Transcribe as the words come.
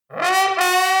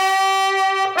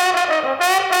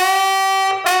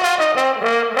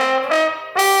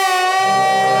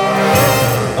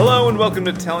welcome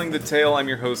to Telling the Tale. I'm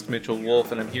your host, Mitchell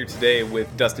Wolf, and I'm here today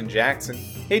with Dustin Jackson.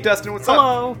 Hey, Dustin, what's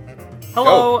up?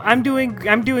 Hello. I'm doing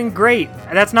great.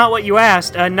 That's not what you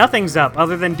asked. Nothing's up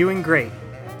other than doing great.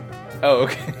 Oh,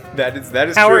 okay. That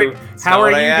is how true. How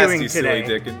are you asked, doing you today?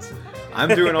 Silly Dickens. I'm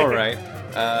doing all right.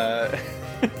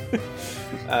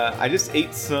 I just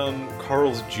ate some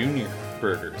Carl's Jr.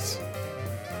 burgers.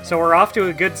 So we're off to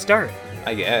a good start.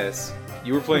 I guess.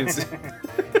 You were playing...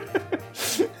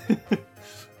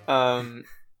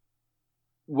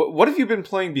 What have you been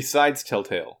playing besides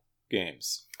Telltale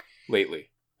games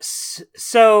lately?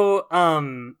 So,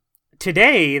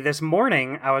 today, this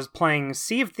morning, I was playing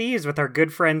Sea of Thieves with our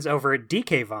good friends over at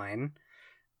DK Vine.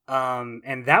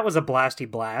 And that was a blasty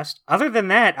blast. Other than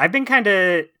that, I've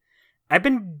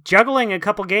been juggling a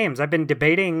couple games. I've been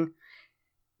debating,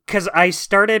 because I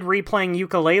started replaying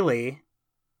Yooka-Laylee,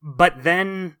 but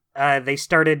then they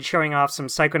started showing off some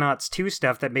Psychonauts 2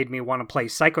 stuff that made me want to play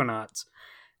Psychonauts.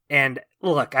 And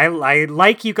look, I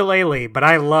like Yooka-Laylee, but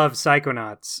I love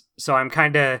Psychonauts, so I'm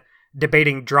kind of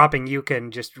debating dropping Yuka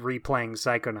and just replaying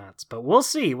Psychonauts. But we'll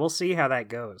see how that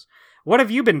goes. What have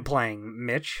you been playing,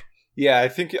 Mitch? Yeah, I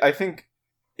think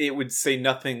it would say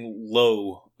nothing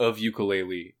low of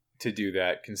Yooka-Laylee to do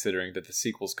that, considering that the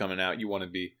sequel's coming out. You want to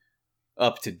be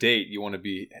up to date. You want to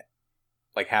be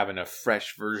like having a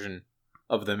fresh version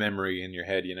of the memory in your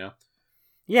head, you know?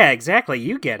 Yeah, exactly.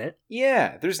 You get it.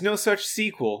 Yeah, there's no such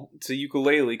sequel to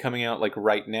Yooka-Laylee coming out like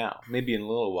right now. Maybe in a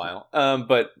little while.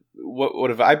 But what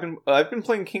have I been? I've been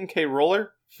playing King K.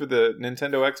 Roller for the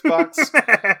Nintendo Xbox,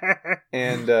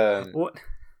 and what?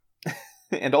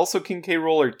 And also King K.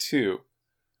 Roller 2.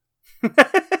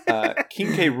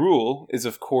 King K. Rool is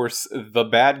of course the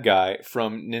bad guy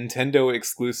from Nintendo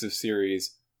exclusive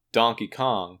series Donkey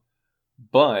Kong,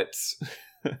 but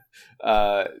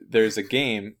there's a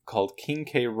game called King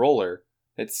K. Roller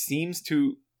that seems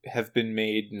to have been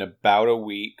made in about a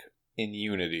week in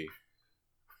Unity.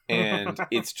 And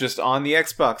it's just on the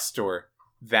Xbox store.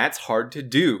 That's hard to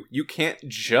do. You can't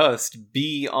just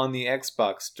be on the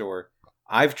Xbox store.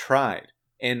 I've tried.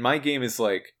 And my game is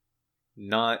like,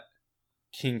 not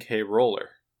King K. Roller.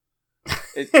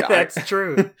 That's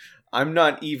true. I'm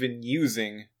not even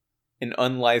using an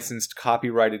unlicensed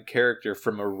copyrighted character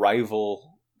from a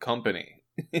rival company.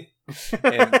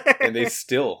 and they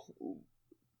still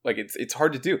like it's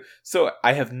hard to do. So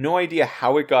I have no idea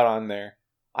how it got on there.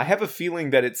 I have a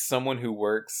feeling that it's someone who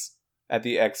works at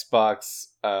the Xbox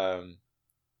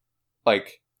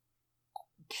like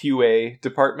QA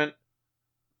department.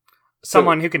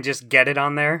 Someone who can just get it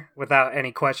on there without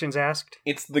any questions asked.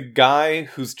 It's the guy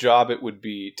whose job it would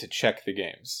be to check the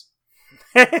games.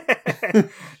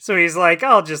 So he's like,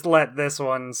 I'll just let this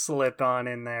one slip on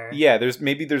in there. Yeah, there's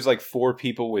like 4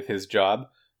 people with his job,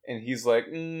 and he's like,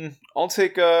 I'll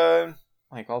take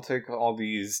all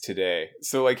these today.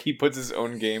 So like he puts his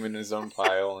own game in his own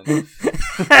pile. And...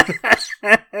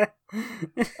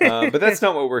 but that's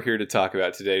not what we're here to talk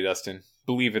about today, Dustin.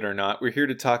 Believe it or not, we're here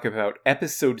to talk about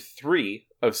episode 3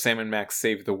 of Sam & Max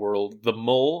Save the World, The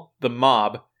Mole, The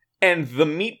Mob, and The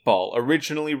Meatball,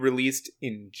 originally released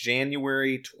in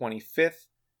January 25th,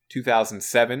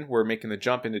 2007. We're making the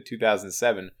jump into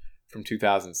 2007 from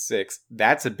 2006.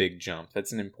 That's a big jump.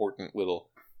 That's an important little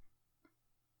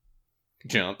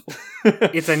jump.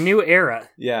 It's a new era.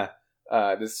 Yeah.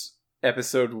 This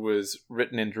episode was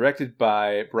written and directed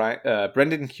by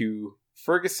Brendan Q.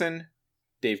 Ferguson,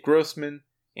 Dave Grossman,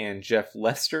 and Jeff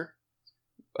Lester,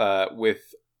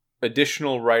 with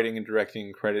additional writing and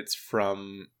directing credits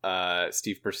from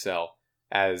Steve Purcell,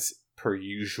 as per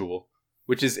usual,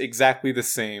 which is exactly the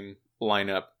same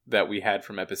lineup that we had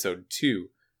from episode 2,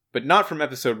 but not from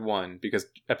episode 1, because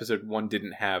episode 1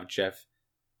 didn't have Jeff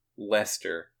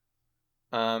Lester.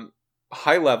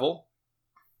 High level,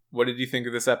 what did you think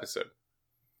of this episode?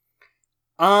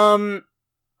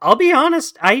 I'll be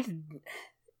honest,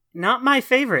 not my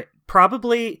favorite.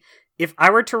 Probably, if I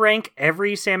were to rank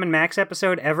every Sam & Max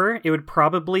episode ever, it would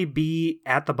probably be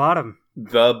at the bottom.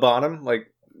 The bottom?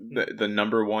 Like, the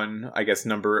number one, I guess,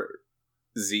 number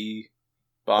Z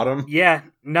bottom? Yeah,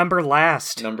 number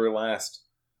last. Number last.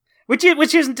 Which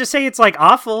isn't to say it's, like,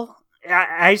 awful.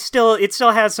 It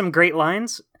still has some great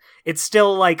lines. It's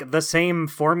still, like, the same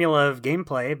formula of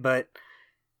gameplay, but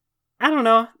I don't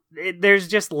know. There's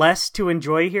just less to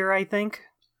enjoy here, I think.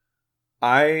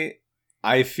 I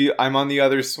feel I'm on the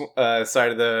other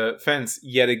side of the fence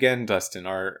yet again, Dustin.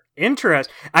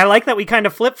 I like that we kind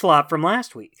of flip-flop from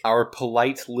last week. Our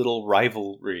polite little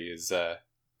rivalry is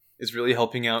really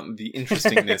helping out the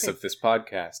interestingness of this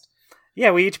podcast.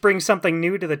 Yeah, we each bring something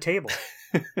new to the table.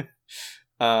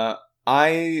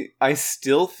 I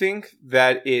still think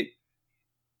that it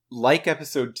like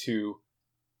episode 2,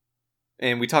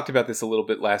 and we talked about this a little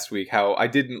bit last week, how I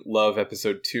didn't love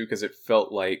episode 2 because it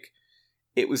felt like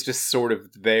it was just sort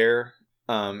of there.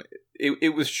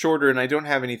 It was shorter, and I don't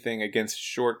have anything against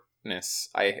shortness.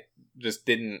 I just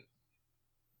didn't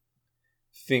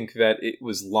think that it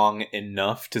was long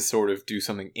enough to sort of do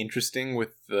something interesting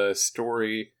with the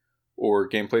story or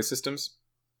gameplay systems.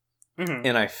 Mm-hmm.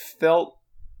 And I felt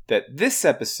that this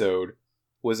episode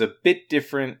was a bit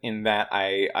different in that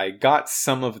I got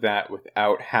some of that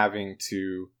without having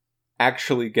to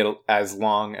actually get as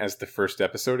long as the first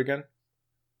episode again.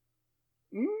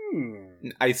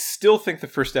 I still think the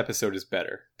first episode is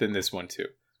better than this one too.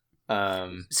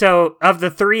 So of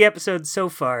the 3 episodes so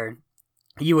far,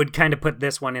 you would kind of put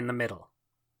this one in the middle.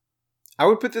 I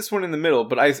would put this one in the middle,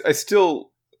 but I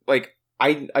still like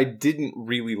I didn't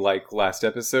really like last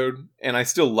episode, and I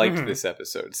still liked this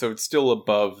episode. So it's still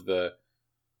above the,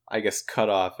 I guess,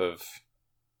 cutoff of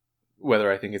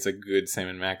whether I think it's a good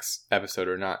Sam & Max episode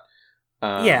or not.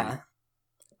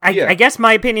 I guess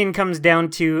my opinion comes down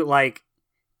to, like,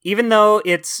 even though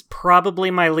it's probably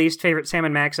my least favorite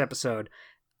Sam & Max episode,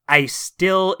 I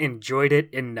still enjoyed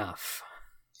it enough.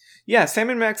 Yeah, Sam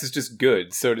 & Max is just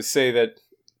good. So to say that,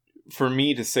 for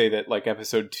me to say that, like,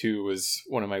 episode 2 was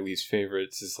one of my least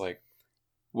favorites is like,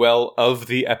 well, of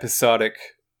the episodic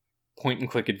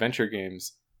point-and-click adventure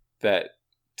games that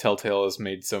Telltale has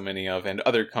made so many of, and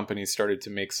other companies started to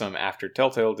make some after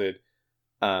Telltale did,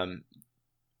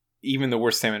 even the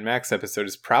worst Sam & Max episode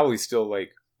is probably still,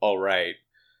 like, alright.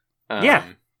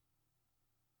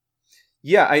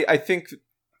 Yeah, I think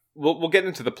we'll get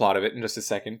into the plot of it in just a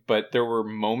second, but there were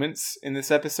moments in this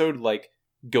episode, like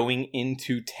going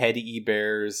into Teddy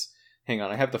Bear's... Hang on,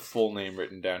 I have the full name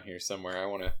written down here somewhere. I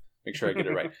want to make sure I get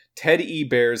it right. Ted E.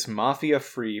 Bear's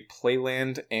Mafia-Free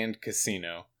Playland and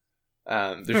Casino.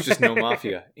 There's just no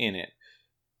mafia in it.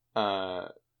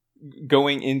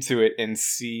 Going into it and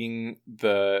seeing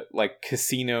the, like,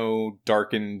 casino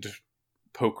darkened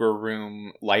poker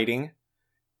room lighting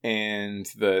and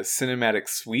the cinematic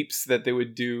sweeps that they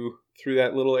would do through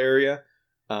that little area,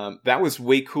 that was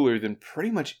way cooler than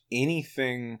pretty much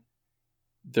anything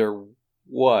there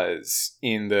was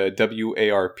in the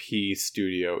WARP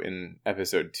studio in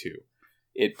episode 2.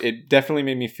 It definitely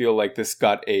made me feel like this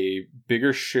got a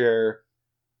bigger share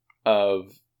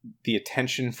of the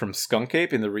attention from Skunk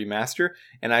Ape in the remaster,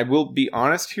 and I will be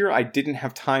honest here, I didn't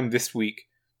have time this week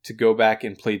to go back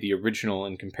and play the original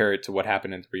and compare it to what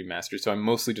happened in the remaster, so I'm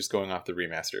mostly just going off the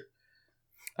remaster.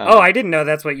 I didn't know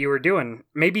that's what you were doing.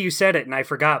 Maybe you said it and I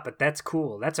forgot, but that's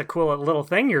cool. That's a cool little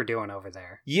thing you're doing over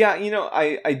there. Yeah, you know,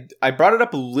 I brought it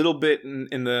up a little bit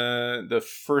in the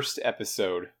first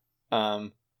episode,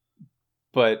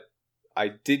 but I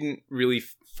didn't really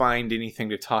find anything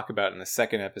to talk about in the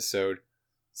second episode,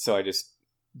 so I just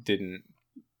didn't.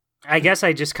 I guess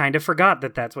I just kind of forgot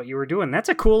that that's what you were doing. That's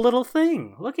a cool little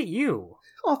thing. Look at you.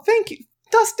 Oh, thank you.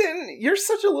 Dustin, you're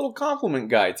such a little compliment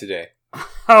guy today.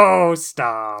 Oh,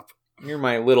 stop. You're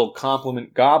my little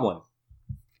compliment goblin.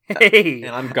 Hey,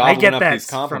 and I'm gobbling up these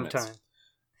compliments.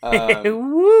 From time.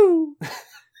 Woo!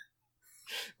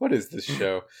 What is this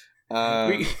show?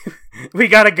 We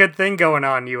got a good thing going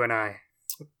on, you and I.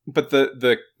 But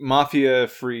the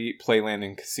Mafia-Free Playland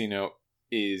and Casino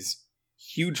is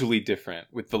hugely different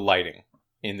with the lighting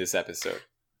in this episode.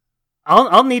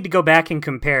 I'll need to go back and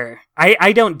compare.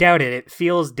 I don't doubt it. It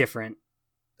feels different.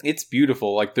 It's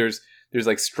beautiful. Like there's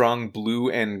like strong blue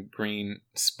and green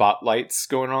spotlights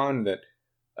going on that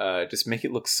just make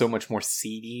it look so much more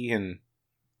seedy and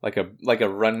like a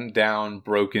rundown,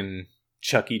 broken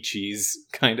Chuck E. Cheese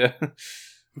kind of.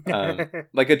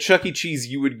 Like a Chuck E. Cheese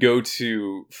you would go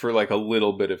to for like a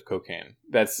little bit of cocaine.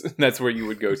 That's where you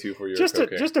would go to for your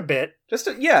cocaine. Just a bit.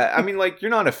 Yeah. I mean, like,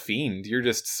 you're not a fiend. You're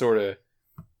just sort of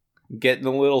getting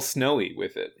a little snowy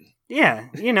with it. Yeah,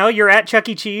 you're at Chuck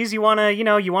E. Cheese. You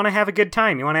wanna have a good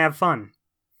time. You wanna have fun.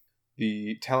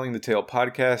 The Telling the Tale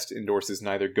podcast endorses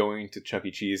neither going to Chuck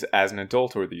E. Cheese as an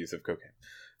adult or the use of cocaine.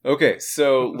 Okay,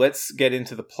 so let's get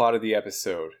into the plot of the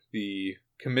episode. The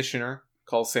commissioner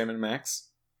calls Sam & Max,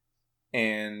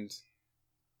 and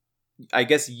I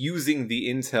guess using the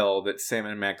intel that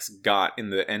Sam & Max got in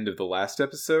the end of the last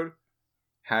episode,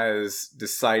 has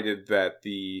decided that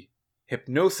the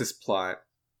hypnosis plot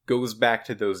goes back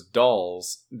to those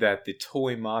dolls that the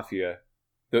Toy Mafia,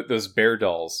 those bear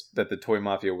dolls that the Toy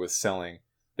Mafia was selling,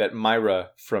 that Myra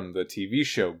from the TV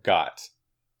show got.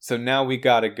 So now we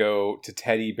gotta go to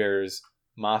Teddy Bear's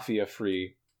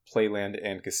Mafia-Free Playland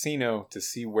and Casino to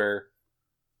see where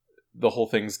the whole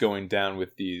thing's going down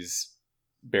with these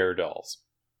bear dolls.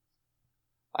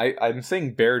 I'm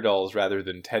saying bear dolls rather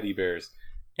than teddy bears.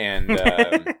 And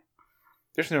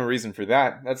there's no reason for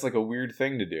that. That's like a weird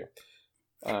thing to do.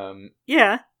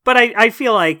 Yeah, but I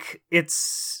feel like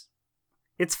it's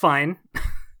fine.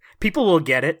 People will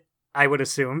get it, I would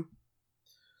assume.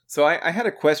 So I had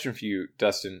a question for you,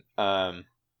 Dustin.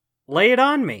 Lay it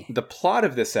on me. The plot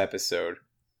of this episode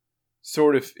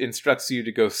sort of instructs you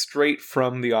to go straight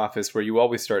from the office, where you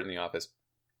always start in the office,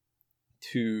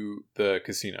 to the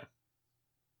casino.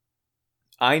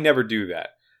 I never do that.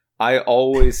 I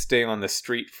always stay on the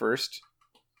street first,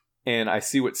 and I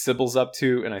see what Sybil's up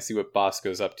to, and I see what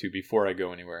Bosco's up to before I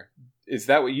go anywhere. Is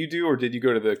that what you do, or did you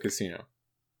go to the casino?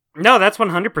 No, that's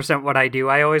 100% what I do.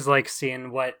 I always like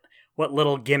seeing what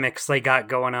little gimmicks they got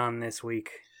going on this week.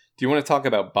 Do you want to talk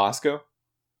about Bosco?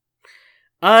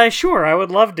 Sure, I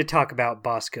would love to talk about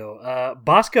Bosco.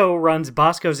 Bosco runs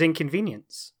Bosco's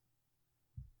Inconvenience.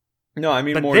 No, I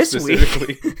mean but more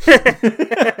specifically.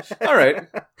 All right.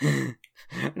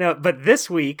 No, but this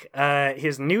week,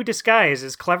 his new disguise,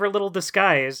 his clever little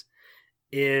disguise,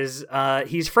 is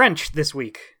he's French this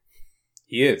week.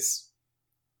 He is.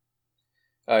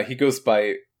 He goes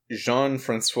by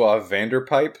Jean-Francois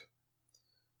Vanderpipe,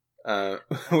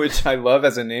 which I love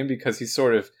as a name because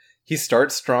he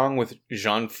starts strong with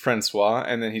Jean-Francois,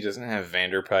 and then he doesn't have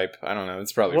Vanderpipe. I don't know.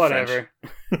 It's probably whatever.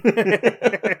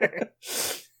 French.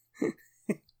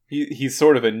 He's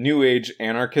sort of a new age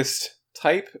anarchist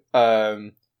type,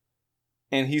 and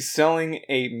he's selling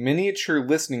a miniature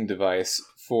listening device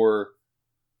for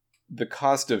the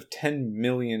cost of $10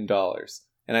 million.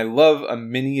 And I love a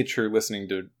miniature listening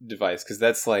device because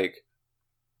that's like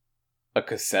a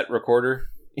cassette recorder,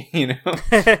 you know?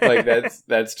 Like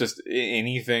that's just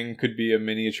anything could be a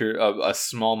miniature of a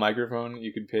small microphone.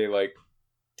 You could pay like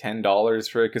 $10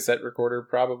 for a cassette recorder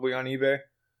probably on eBay.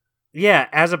 Yeah,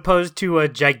 as opposed to a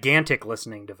gigantic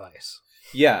listening device.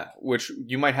 Yeah, which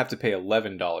you might have to pay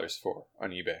 $11 for on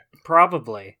eBay.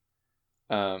 Probably.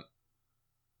 So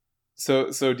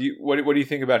what do you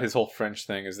think about his whole French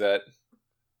thing? Is that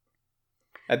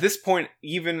at this point,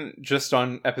 even just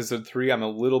on episode 3, I'm a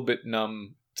little bit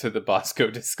numb to the Bosco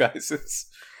disguises.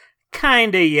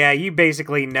 Kinda, yeah. You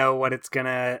basically know what it's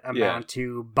gonna amount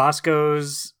to.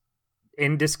 Bosco's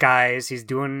in disguise. He's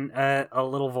doing a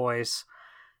little voice.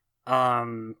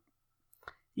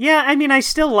 Yeah, I mean, I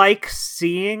still like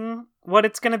seeing what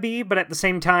it's gonna be, but at the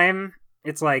same time,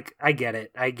 it's like, I get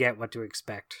it. I get what to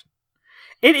expect.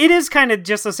 It is kind of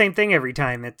just the same thing every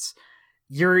time.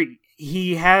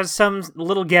 He has some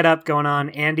little get up going on,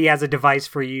 and he has a device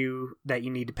for you that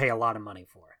you need to pay a lot of money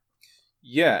for.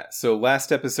 Yeah, so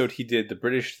last episode he did the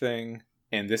British thing,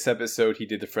 and this episode he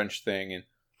did the French thing, and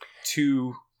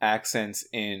 2 accents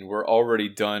in, we're already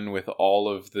done with all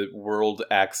of the world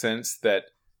accents that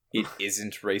it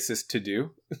isn't racist to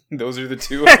do. Those are the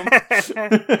 2 of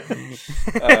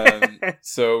them.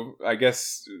 So I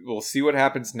guess we'll see what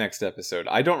happens next episode.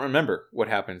 I don't remember what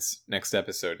happens next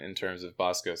episode in terms of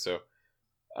Bosco, so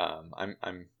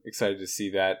I'm excited to see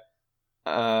that.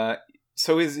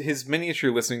 So his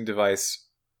miniature listening device,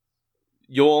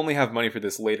 you'll only have money for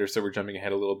this later, so we're jumping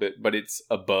ahead a little bit, but it's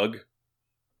a bug.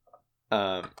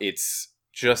 It's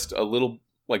just a little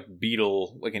like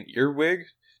beetle, like an earwig.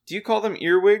 Do you call them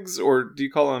earwigs, or do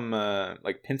you call them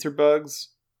like pincer bugs?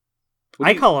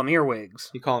 I call them earwigs.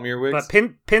 You call them earwigs? But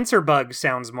pincer bug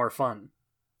sounds more fun.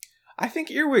 I think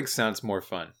earwig sounds more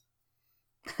fun.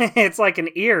 It's like an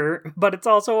ear, but it's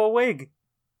also a wig.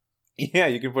 Yeah,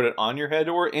 you can put it on your head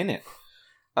or in it.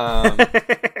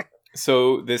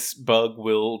 So this bug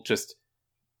will just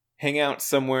hang out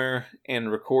somewhere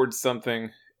and record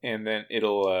something, and then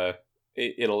it'll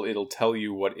tell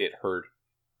you what it heard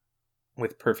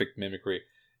with perfect mimicry.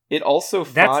 It also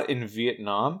fought in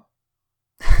Vietnam.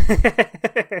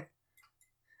 This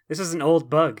is an old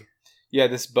bug. Yeah,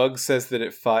 this bug says that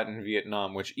it fought in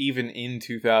Vietnam, which even in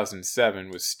 2007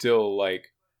 was still like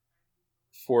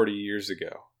 40 years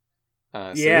ago.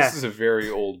 So this is a very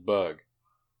old bug.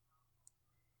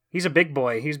 He's a big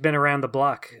boy. He's been around the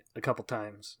block a couple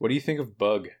times. What do you think of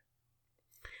Bug?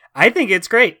 I think it's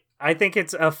great. I think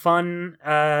it's a fun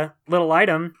little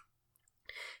item.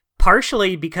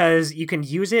 Partially because you can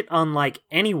use it on like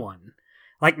anyone.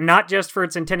 Like not just for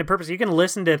its intended purpose. You can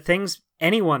listen to things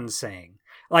anyone's saying.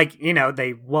 Like, you know,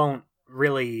 they won't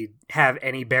really have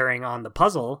any bearing on the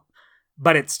puzzle,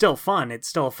 but it's still fun. It's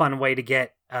still a fun way to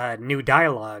get new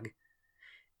dialogue.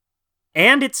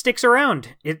 And it sticks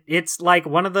around. It's like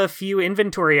one of the few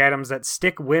inventory items that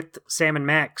stick with Sam and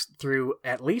Max through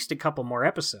at least a couple more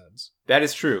episodes. That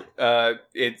is true.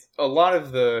 It's a lot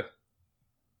of the...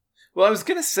 Well, I was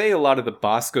going to say a lot of the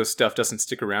Bosco stuff doesn't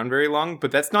stick around very long,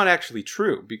 but that's not actually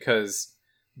true, because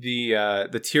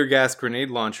the tear gas grenade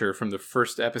launcher from the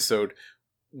first episode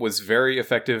was very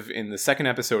effective in the second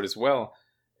episode as well,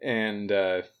 and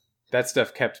that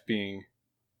stuff kept being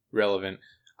relevant.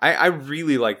 I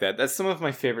really like that. That's some of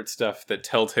my favorite stuff that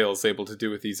Telltale's able to do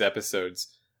with these episodes.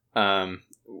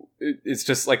 It's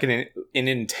just like an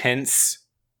intense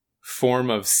form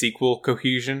of sequel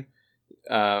cohesion.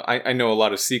 I know a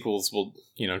lot of sequels will,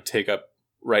 take up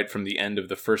right from the end of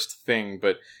the first thing,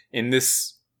 but in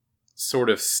this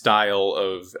sort of style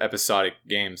of episodic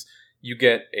games, you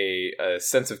get a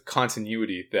sense of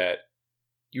continuity that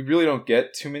you really don't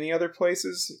get too many other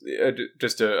places.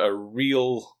 Just a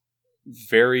real,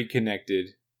 very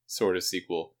connected sort of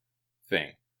sequel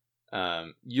thing.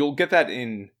 You'll get that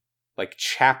in like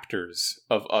chapters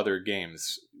of other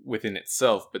games within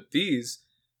itself, but these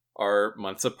are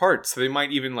months apart, so they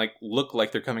might even like look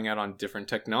like they're coming out on different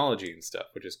technology and stuff,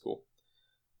 which is cool.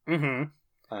 Mm-hmm.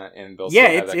 And they'll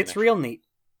it's real neat.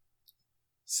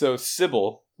 So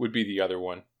Sybil would be the other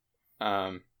one.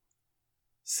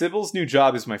 Sybil's new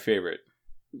job is my favorite.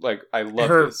 Like, I love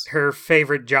this. Her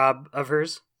favorite job of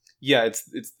hers? Yeah, it's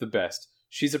the best.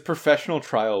 She's a professional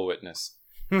trial witness.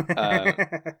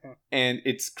 And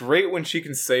it's great when she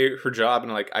can say her job,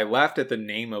 and like, I laughed at the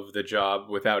name of the job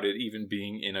without it even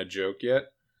being in a joke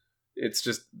yet. It's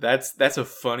just, that's a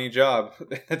funny job.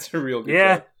 That's a real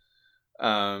good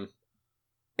job.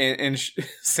 And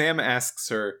Sam asks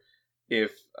her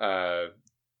if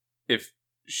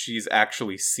she's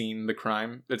actually seen the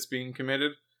crime that's being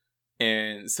committed,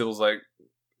 and Sybil's like,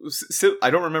 I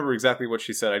don't remember exactly what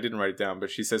she said. I didn't write it down,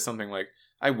 but she says something like,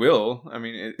 "I will. I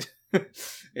mean, I'll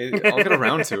get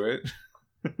around to it."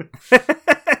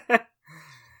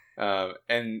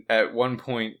 And at one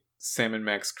point, Sam and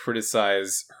Max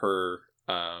criticize her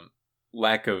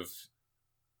lack of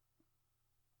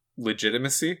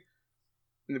legitimacy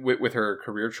with her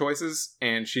career choices,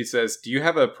 and she says, "Do you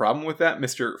have a problem with that,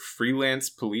 Mr.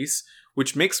 Freelance Police?"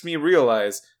 Which makes me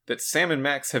realize that Sam and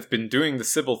Max have been doing the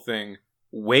Sybil thing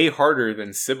way harder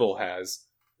than Sybil has.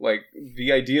 Like,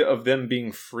 the idea of them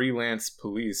being freelance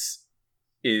police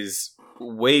is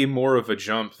way more of a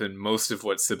jump than most of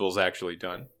what Sybil's actually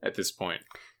done at this point.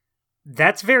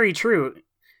 That's very true.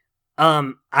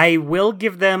 I will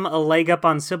give them a leg up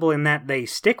on Sybil in that they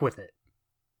stick with it.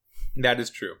 That is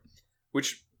true.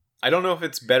 Which, I don't know if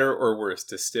it's better or worse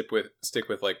to stick with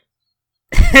like,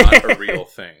 not a real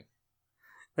thing.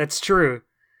 That's true.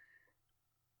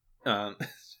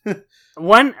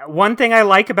 One thing I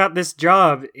like about this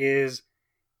job is,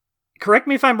 correct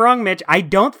me if I'm wrong, Mitch, I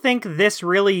don't think this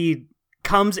really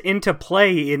comes into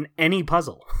play in any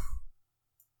puzzle.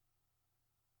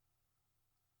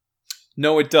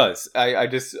 No, it does. I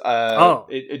just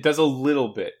it does a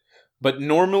little bit, but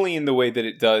normally in the way that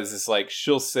it does is like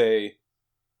she'll say,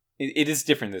 it is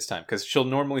different this time because she'll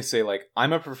normally say like,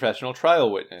 "I'm a professional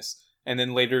trial witness," and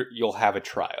then later you'll have a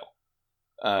trial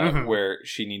where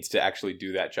she needs to actually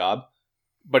do that job.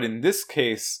 But in this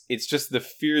case, it's just the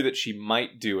fear that she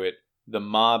might do it. The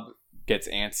mob gets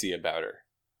antsy about her.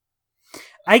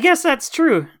 I guess that's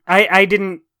true. I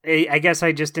guess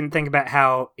I just didn't think about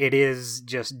how it is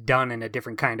just done in a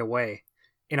different kind of way.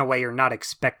 In a way you're not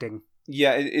expecting.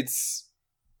 Yeah, it's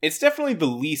definitely the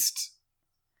least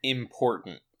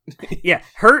important. Yeah,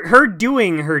 her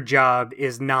doing her job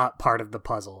is not part of the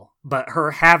puzzle, but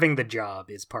her having the job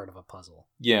is part of a puzzle.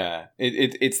 Yeah,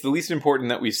 it's the least important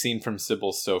that we've seen from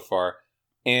Sybil so far.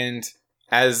 And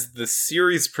as the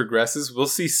series progresses, we'll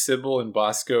see Sybil and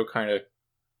Bosco kind of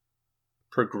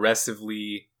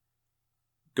progressively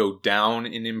go down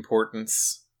in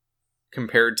importance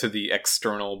compared to the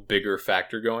external bigger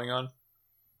factor going on.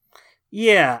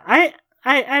 Yeah,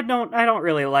 I don't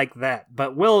really like that,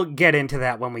 but we'll get into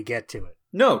that when we get to it.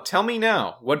 No, tell me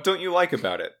now. What don't you like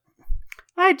about it?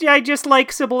 I just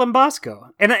like Sybil and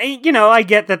Bosco. And, I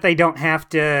get that they don't have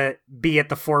to be at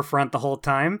the forefront the whole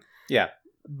time. Yeah.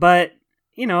 But,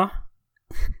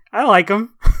 I like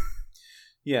them.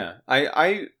 Yeah.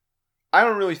 I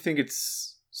don't really think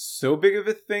it's so big of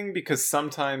a thing, because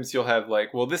sometimes you'll have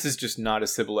like, well, this is just not a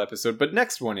Sybil episode, but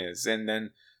next one is. And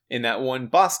then in that one,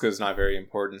 Bosco's not very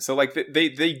important. So like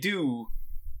they do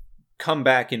come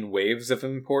back in waves of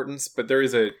importance, but there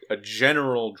is a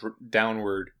general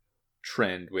downward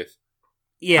trend with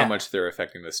how much they're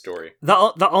affecting the story.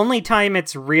 The only time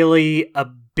it's really a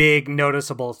big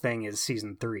noticeable thing is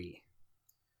season 3.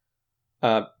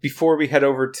 Before we head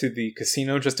over to the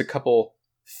casino, just a couple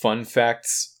fun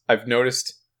facts I've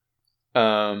noticed.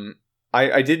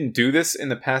 I didn't do this in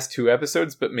the past 2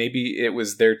 episodes, but maybe it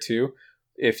was there too.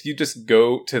 If you just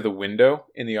go to the window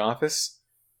in the office,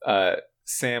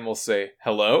 Sam will say,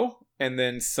 "Hello?" And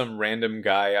then some random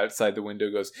guy outside the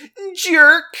window goes,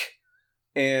 "Jerk!"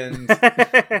 And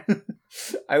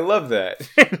I love that.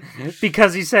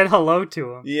 Because he said hello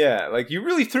to him. Yeah, like, you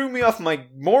really threw me off my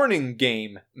morning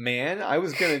game, man. I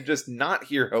was gonna just not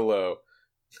hear hello.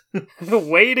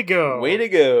 Way to go. Way to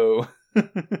go.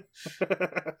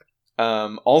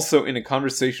 Also, in a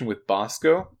conversation with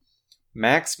Bosco,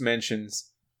 Max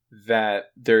mentions that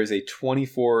there is a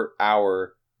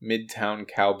 24-hour Midtown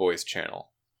Cowboys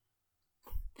channel.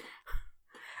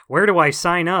 Where do I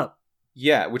sign up?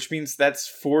 Yeah, which means that's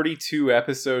 42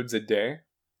 episodes a day.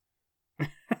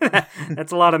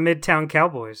 That's a lot of Midtown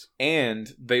Cowboys. And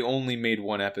they only made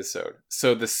one episode.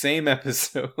 So the same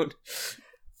episode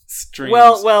streams...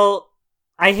 Well,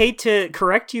 I hate to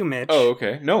correct you, Mitch. Oh,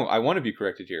 okay. No, I want to be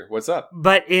corrected here. What's up?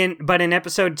 But in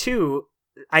episode 2,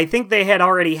 I think they had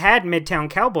already had Midtown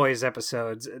Cowboys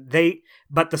episodes.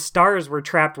 But the stars were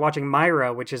trapped watching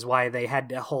Myra, which is why they had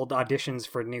to hold auditions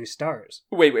for new stars.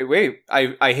 Wait.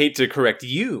 I hate to correct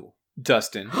you,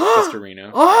 Dustin.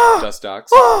 Dustarino. Dustox.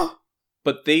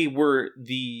 But they were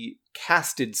the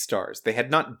casted stars. They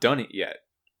had not done it yet.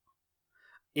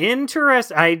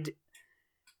 Interesting.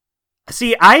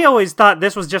 I always thought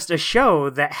this was just a show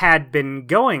that had been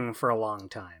going for a long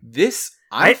time. This,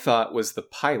 I thought, was the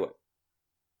pilot.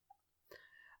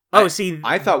 I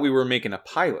thought we were making a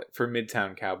pilot for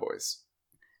Midtown Cowboys.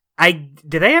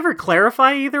 Did they ever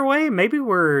clarify either way? Maybe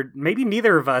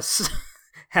neither of us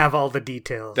have all the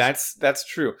details. That's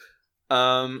true.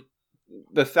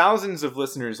 The thousands of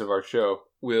listeners of our show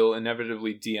will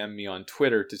inevitably DM me on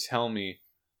Twitter to tell me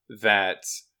that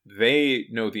they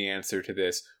know the answer to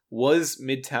this. Was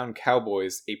Midtown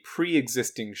Cowboys a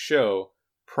pre-existing show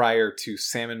prior to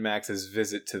Sam and Max's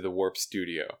visit to the Warp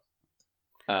Studio?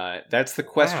 That's the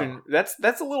question. Wow.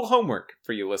 That's a little homework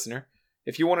for you, listener.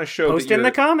 If you want to show post in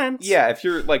the comments. Yeah, if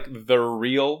you're like the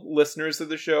real listeners of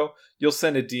the show, you'll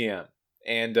send a DM.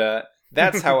 And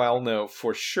that's how I'll know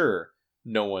for sure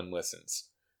no one listens.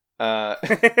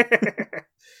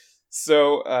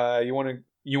 So you want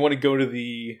to go to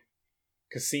the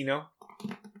casino?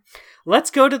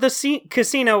 Let's go to the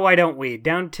casino, why don't we?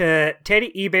 Down to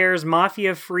Teddy Ebear's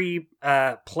mafia-free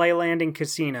Playlanding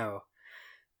casino.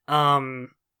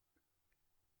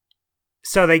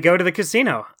 So they go to the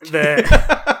casino.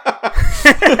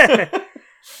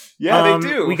 Yeah, they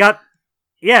do.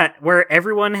 Where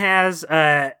everyone has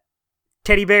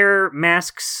teddy bear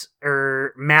masks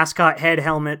or mascot head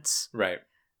helmets, right,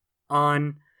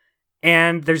 on,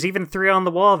 and there's even 3 on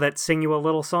the wall that sing you a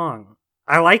little song.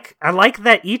 I like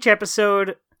that each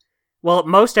episode. Well,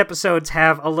 most episodes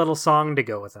have a little song to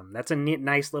go with them. That's a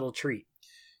nice little treat.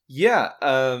 Yeah.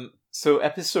 So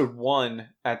episode 1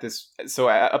 up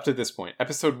to this point,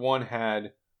 episode 1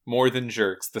 had More Than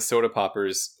Jerks, the Soda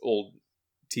Poppers old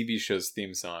TV show's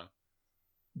theme song.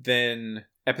 Then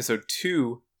episode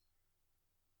 2,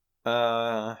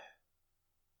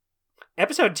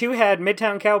 episode 2 had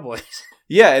Midtown Cowboys.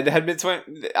 Yeah, it had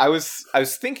Midtown. I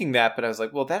was thinking that, but I was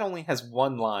like, well, that only has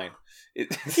one line.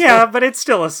 Yeah, but it's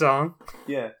still a song.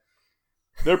 Yeah.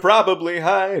 They're probably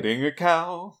hiding a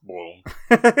cow. Boom.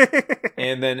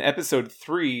 And then episode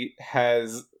 3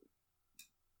 has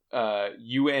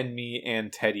You and Me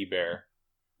and Teddy Bear,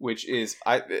 which is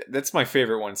that's my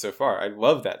favorite one so far. I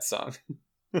love that song.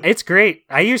 It's great.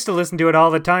 I used to listen to it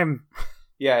all the time.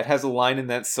 Yeah, it has a line in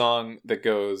that song that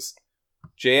goes,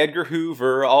 J. Edgar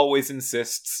Hoover always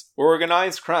insists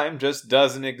organized crime just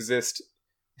doesn't exist.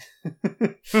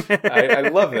 I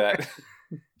love that.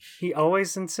 He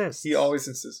always insists. He always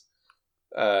insists.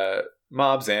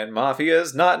 Mobs and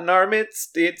mafias not in our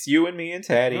midst. It's you and me and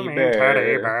Teddy Bear.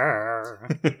 Teddy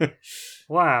Bear.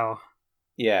 Wow.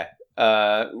 Yeah.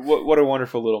 What a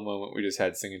wonderful little moment we just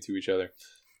had singing to each other.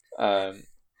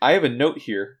 I have a note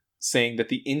here saying that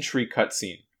the entry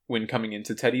cutscene when coming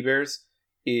into Teddy Bears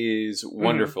is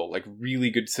wonderful. Like,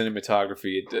 really good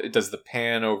cinematography. It does the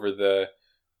pan over the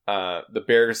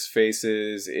bears'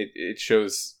 faces. It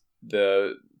shows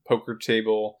the poker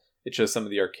table. It shows some of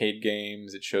the arcade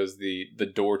games. It shows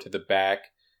the door to the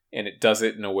back, and it does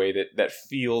it in a way that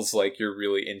feels like you're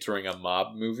really entering a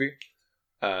mob movie.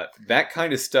 That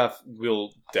kind of stuff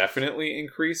will definitely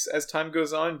increase as time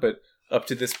goes on, but up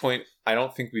to this point, I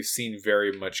don't think we've seen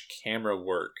very much camera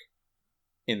work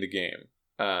in the game.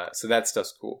 So that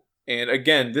stuff's cool. And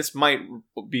again, this might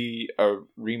be a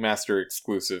remaster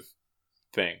exclusive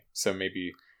thing. So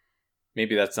maybe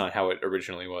that's not how it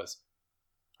originally was.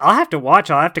 I'll have to watch.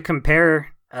 I'll have to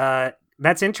compare.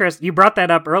 That's interesting. You brought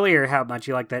that up earlier, how much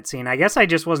you like that scene. I guess I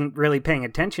just wasn't really paying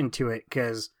attention to it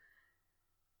because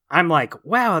I'm like,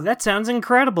 wow, that sounds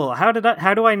incredible. How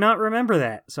do I not remember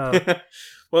that? So,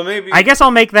 well, maybe I guess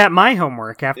I'll make that my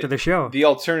homework after the show. The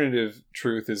alternative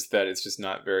truth is that it's just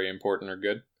not very important or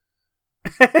good.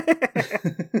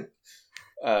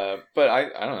 But I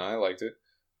don't know. I liked it.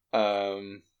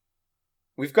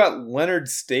 We've got Leonard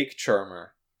Stake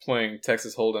Charmer playing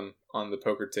Texas Hold'em on the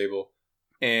poker table,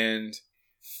 and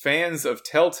fans of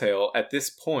Telltale at this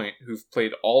point who've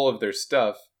played all of their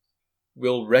stuff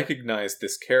will recognize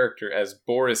this character as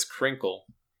Boris Krinkle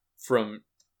from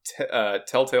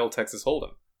Telltale Texas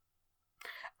Hold'em.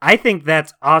 I think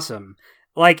that's awesome.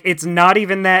 Like, it's not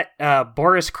even that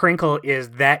Boris Krinkle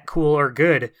is that cool or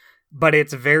good, but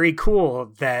it's very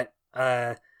cool that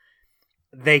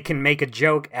they can make a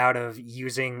joke out of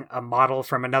using a model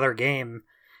from another game.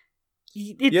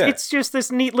 It's just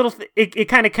this neat little... It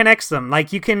kind of connects them.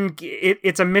 Like, you can...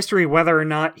 It's a mystery whether or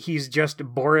not he's just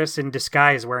Boris in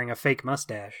disguise wearing a fake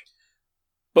mustache.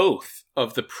 Both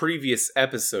of the previous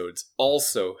episodes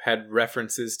also had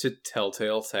references to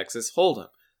Telltale Texas Hold'em.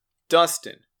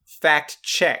 Dustin, fact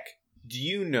check. Do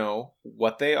you know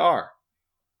what they are?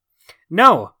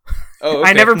 No. Oh, okay.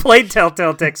 I never played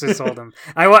Telltale Texas Hold'em.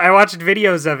 I watched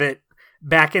videos of it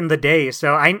back in the day,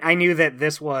 so I knew that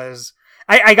this was...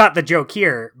 I got the joke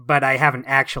here, but I haven't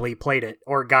actually played it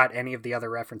or got any of the other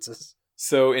references.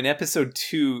 So in episode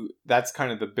 2, that's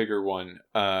kind of the bigger one,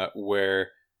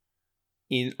 where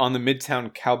on the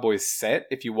Midtown Cowboys set,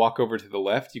 if you walk over to the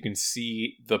left, you can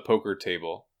see the poker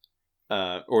table,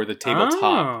 or the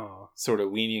tabletop, sort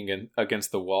of leaning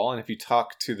against the wall. And if you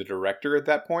talk to the director at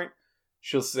that point,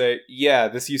 she'll say, "Yeah,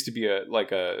 this used to be a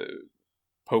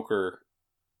poker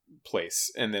place,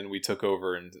 and then we took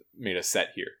over and made a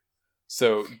set here."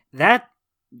 So that's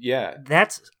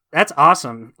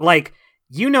awesome. Like,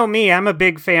 you know me, I'm a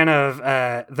big fan of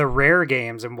the Rare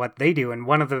games and what they do, and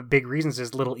one of the big reasons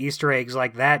is little Easter eggs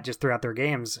like that just throughout their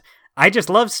games. I just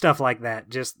love stuff like that,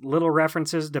 just little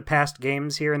references to past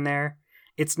games here and there.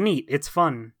 It's neat, it's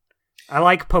fun. I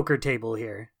like Poker Table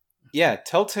here. Yeah,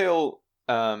 Telltale,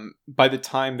 by the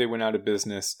time they went out of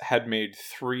business, had made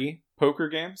 3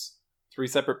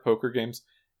 separate poker games,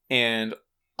 and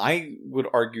I would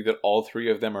argue that all 3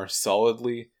 of them are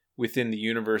solidly within the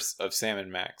universe of Sam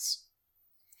 & Max.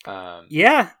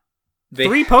 Yeah,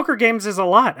 3 poker games is a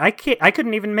lot. I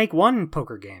couldn't even make one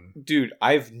poker game. Dude,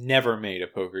 I've never made a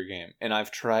poker game, and I've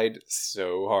tried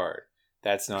so hard.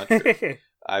 That's not true.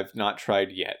 I've not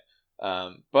tried yet.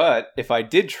 But if I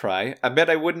did try, I bet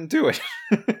I wouldn't do it.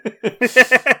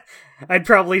 I'd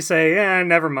probably say,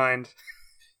 never mind.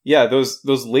 Yeah, those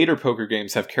later poker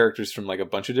games have characters from like a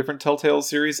bunch of different Telltale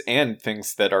series and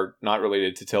things that are not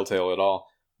related to Telltale at all.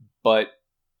 But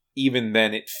even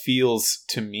then, it feels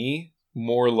to me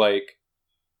more like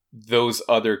those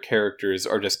other characters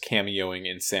are just cameoing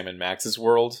in Sam & Max's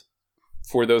world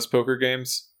for those poker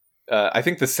games. I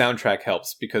think the soundtrack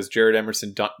helps because Jared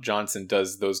Emerson Johnson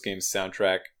does those games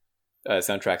soundtracks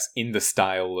in the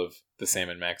style of the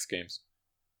Sam & Max games.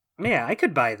 Yeah, I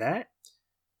could buy that.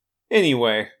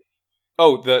 Anyway,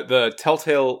 the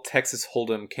Telltale Texas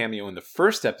Hold'em cameo in the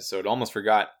first episode, almost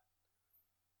forgot,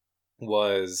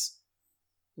 was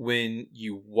when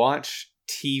you watch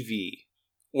TV,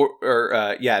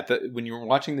 when you're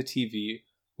watching the TV,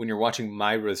 when you're watching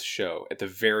Myra's show at the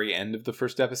very end of the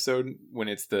first episode, when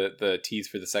it's the tease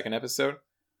for the second episode,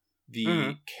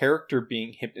 the character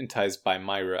being hypnotized by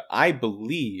Myra, I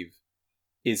believe,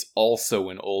 is also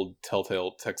an old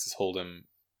Telltale Texas Hold'em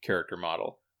character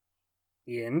model.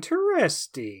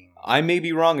 Interesting. I may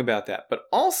be wrong about that, but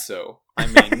also I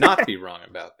may not be wrong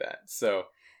about that. So,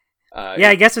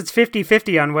 I guess it's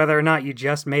 50-50 on whether or not you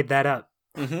just made that up.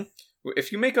 Mm-hmm.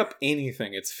 If you make up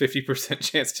anything, it's 50%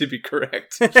 chance to be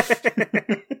correct.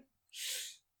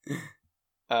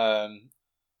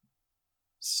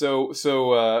 So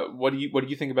what do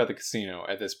you think about the casino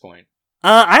at this point?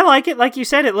 I like it. Like you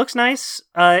said, it looks nice.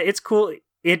 It's cool.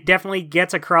 It definitely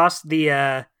gets across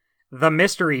the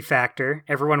mystery factor.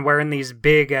 Everyone wearing these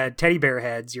big teddy bear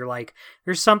heads. You're like,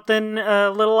 there's something a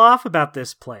little off about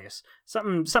this place.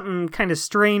 Something kind of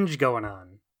strange going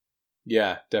on.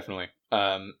 Yeah, definitely.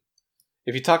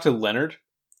 If you talk to Leonard,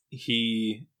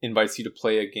 he invites you to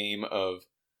play a game of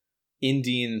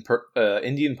Indian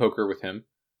poker with him,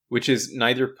 which is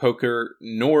neither poker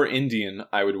nor Indian,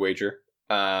 I would wager.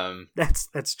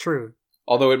 That's true.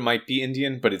 Although it might be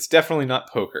Indian, but it's definitely not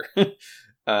poker.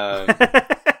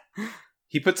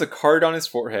 He puts a card on his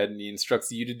forehead and he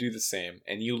instructs you to do the same.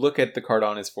 And you look at the card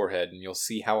on his forehead and you'll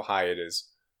see how high it is,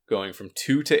 going from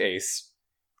 2 to ace.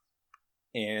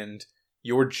 And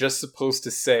you're just supposed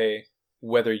to say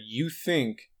whether you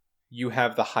think you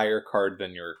have the higher card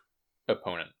than your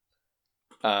opponent.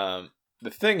 The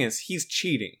thing is, he's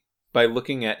cheating by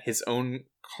looking at his own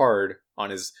card on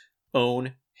his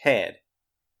own head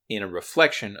in a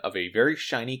reflection of a very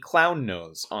shiny clown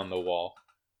nose on the wall.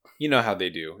 You know how they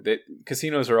do.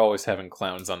 Casinos are always having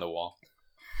clowns on the wall.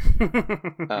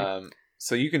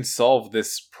 So you can solve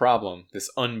this problem,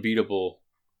 this unbeatable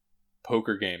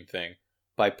poker game thing,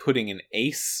 by putting an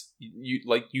ace.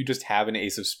 You just have an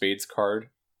ace of spades card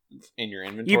in your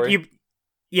inventory.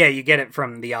 You get it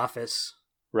from The Office.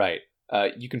 Right.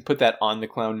 You can put that on the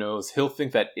clown nose. He'll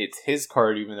think that it's his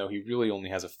card, even though he really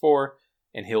only has a 4,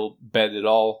 and he'll bet it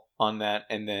all on that.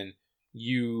 And then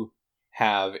you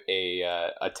have a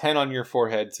 10 on your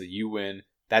forehead, so you win.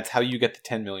 That's how you get the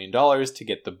 $10 million to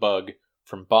get the bug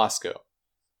from Bosco.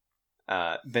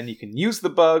 Then you can use the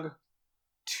bug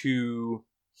to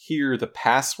hear the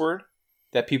password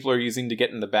that people are using to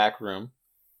get in the back room.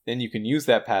 Then you can use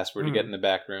that password to get in the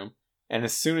back room. And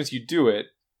as soon as you do it,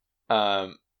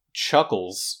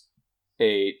 Chuckles,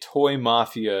 a toy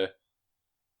mafia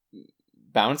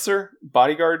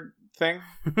bodyguard thing.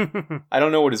 I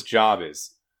don't know what his job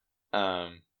is.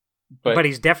 But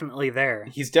he's definitely there.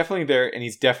 He's definitely there, and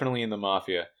he's definitely in the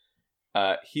mafia.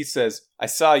 He says, "I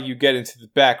saw you get into the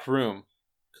back room.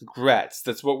 Congrats.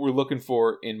 That's what we're looking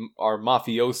for in our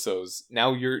mafiosos.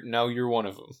 Now you're one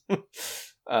of them."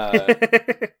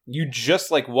 You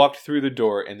just walked through the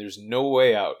door, and there's no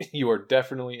way out. You are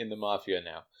definitely in the mafia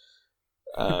now.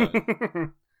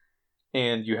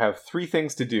 And you have 3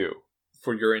 things to do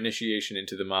for your initiation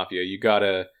into the mafia. You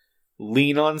gotta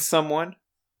lean on someone,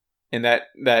 and that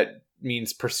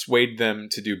means persuade them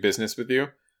to do business with you.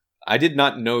 I did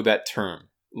not know that term,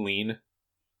 lean.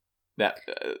 That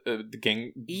the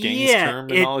gangs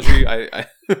terminology.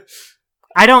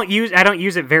 I don't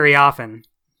use it very often.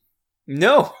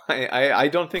 No, I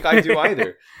don't think I do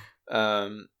either.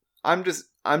 I'm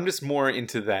just more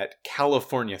into that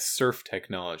California surf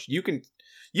technology.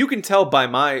 You can tell by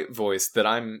my voice that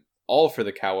I'm all for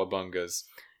the cowabungas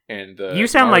and the. You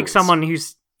sound like someone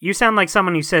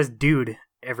who says "dude"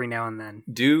 every now and then.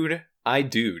 Dude, I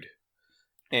dude.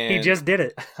 And he just did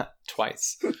it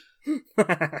twice.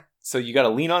 So you got to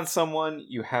lean on someone.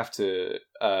 You have to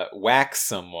whack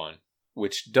someone,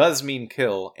 which does mean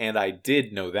kill, and I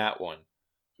did know that one.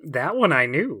 That one I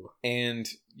knew. And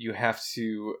you have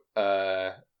to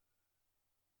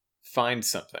find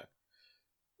something.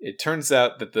 It turns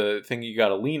out that the thing you got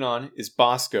to lean on is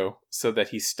Bosco, so that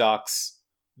he stalks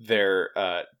their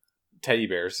teddy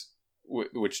bears,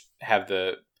 which have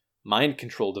the mind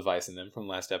control device in them from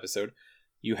last episode.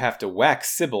 You have to whack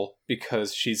Sybil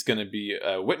because she's going to be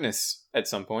a witness at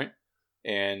some point,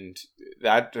 and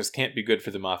that just can't be good for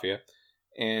the mafia.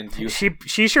 And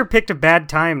she sure picked a bad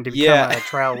time to become a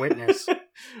trial witness.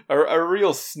 a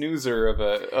real snoozer of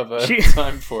a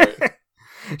time for it.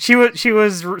 She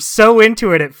was so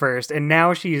into it at first, and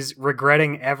now she's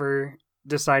regretting ever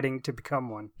deciding to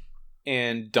become one.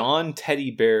 And Don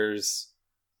Teddy Bear's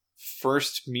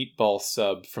first meatball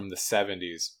sub from the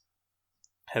 70s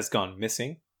has gone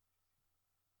missing.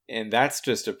 And that's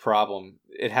just a problem.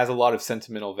 It has a lot of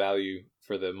sentimental value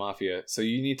for the mafia. So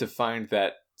you need to find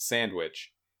that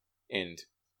sandwich and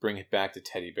bring it back to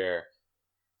Teddy Bear.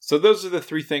 So those are the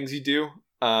 3 things you do.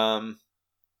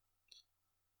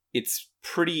 It's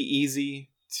pretty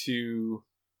easy to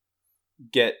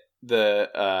get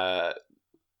the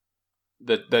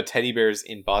teddy bears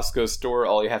in Bosco's store.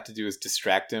 All you have to do is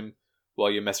distract him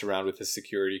while you mess around with his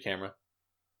security camera.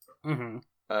 Mm-hmm.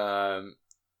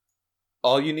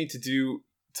 All you need to do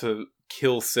to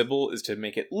kill Sybil is to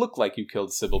make it look like you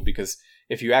killed Sybil, because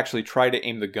if you actually try to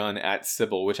aim the gun at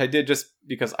Sybil, which I did just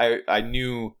because I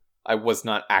knew I was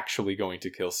not actually going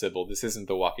to kill Sybil. This isn't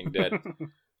The Walking Dead.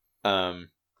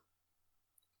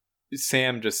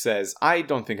 Sam just says, I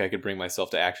don't think I could bring myself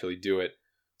to actually do it.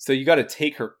 So you got to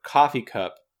take her coffee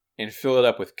cup and fill it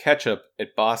up with ketchup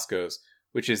at Bosco's,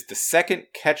 which is the second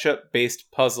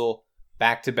ketchup-based puzzle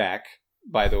back-to-back,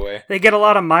 by the way. They get a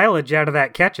lot of mileage out of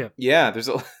that ketchup. Yeah, there's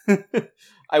a...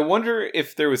 I wonder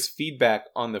if there was feedback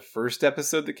on the first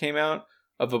episode that came out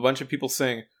of a bunch of people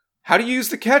saying, how do you use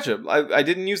the ketchup? I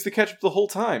didn't use the ketchup the whole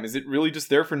time. Is it really just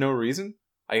there for no reason?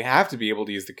 I have to be able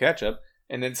to use the ketchup.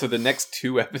 And then so the next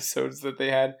 2 episodes that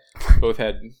they had both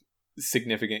had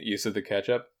significant use of the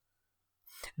ketchup.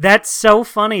 That's so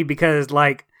funny because,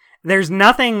 like, there's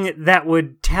nothing that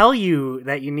would tell you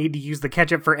that you need to use the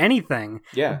ketchup for anything.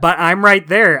 Yeah. But I'm right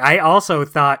there. I also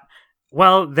thought,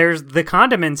 well, there's the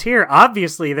condiments here.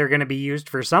 Obviously, they're going to be used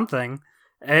for something.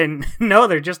 And no,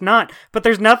 they're just not. But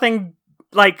there's nothing,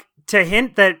 like, to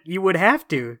hint that you would have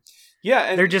to. Yeah.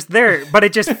 And they're just there. But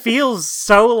it just feels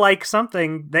so like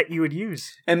something that you would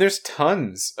use. And there's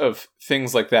tons of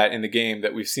things like that in the game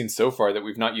that we've seen so far that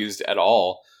we've not used at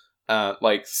all.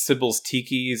 Like Sybil's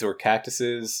tikis or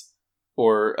cactuses,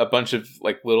 or a bunch of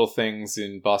like little things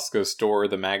in Bosco's store,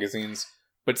 the magazines.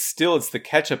 but still it's the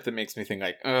ketchup that makes me think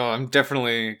like, oh, I'm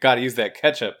definitely gotta use that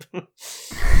ketchup.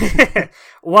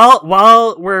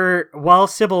 While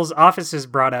Sybil's office is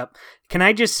brought up, can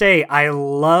I just say I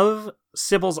love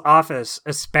Sybil's office,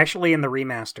 especially in the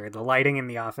remaster. The lighting in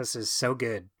the office is so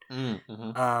good.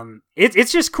 Mm-hmm.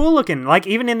 It's just cool looking. Like,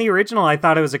 even in the original, I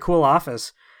thought it was a cool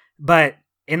office, but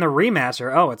in the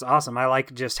remaster, oh, it's awesome. I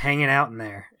like just hanging out in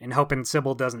there and hoping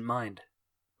Sybil doesn't mind.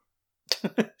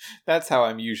 That's how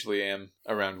I'm usually am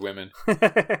around women. You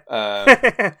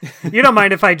don't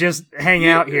mind if I just hang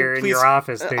out here in your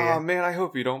office, do you? Oh man, I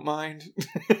hope you don't mind.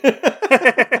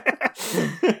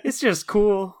 It's just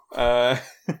cool.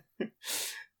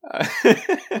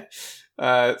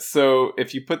 So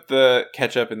if you put the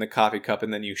ketchup in the coffee cup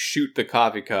and then you shoot the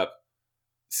coffee cup,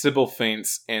 Sybil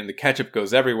faints and the ketchup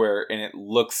goes everywhere and it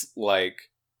looks like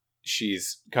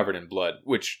she's covered in blood,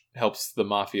 which helps the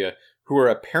mafia, who are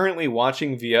apparently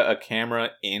watching via a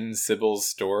camera in Sybil's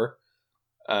store.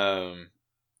 It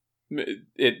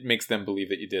makes them believe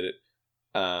that you did it.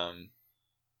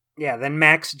 Yeah, then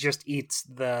Max just eats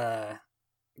the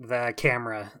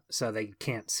camera so they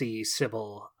can't see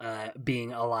Sybil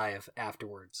being alive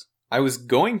afterwards. I was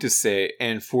going to say,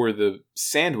 and for the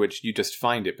sandwich, you just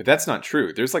find it, but that's not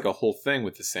true. There's like a whole thing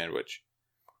with the sandwich.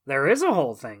 There is a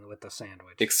whole thing with the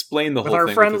sandwich. Explain the with whole our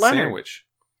thing friend with the Leonard. sandwich.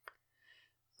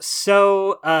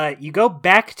 So you go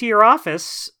back to your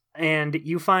office and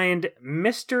you find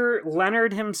Mr.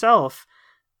 Leonard himself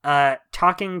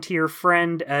talking to your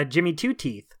friend Jimmy Two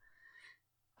Teeth.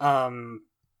 And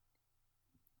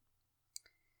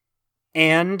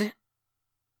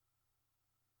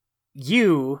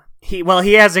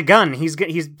he has a gun. He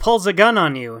pulls a gun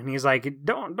on you, and he's like,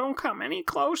 "Don't come any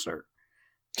closer."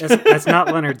 That's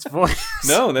not Leonard's voice.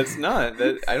 No, that's not.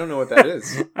 I don't know what that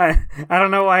is. I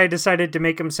don't know why I decided to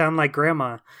make him sound like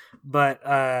Grandma,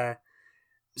 but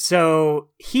so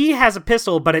he has a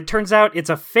pistol, but it turns out it's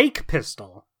a fake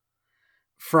pistol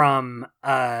from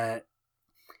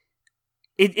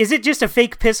Is it just a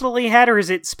fake pistol he had, or is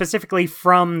it specifically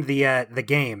from the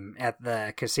game at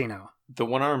the casino? The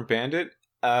one-armed bandit?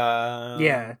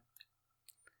 Yeah.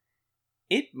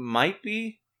 It might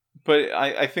be, but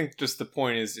I think just the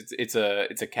point is it's a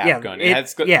cap gun.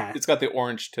 It's got the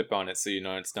orange tip on it, so you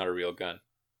know it's not a real gun.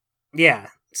 Yeah.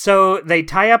 So they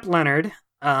tie up Leonard,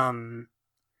 and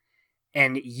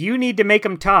you need to make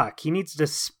him talk. He needs to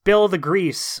spill the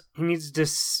grease. He needs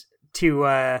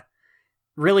to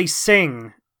really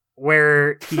sing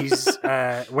where he's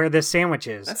where this sandwich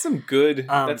is. That's some good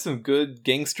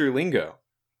gangster lingo.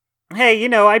 Hey,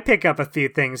 I pick up a few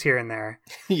things here and there.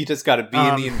 You just got to be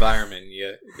in the environment.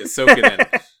 You soak it in.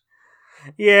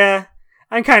 Yeah,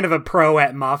 I'm kind of a pro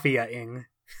at mafia-ing.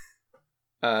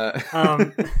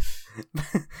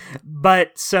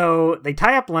 But so they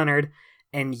tie up Leonard,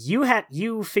 and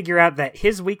you figure out that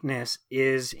his weakness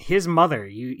is his mother.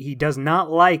 He does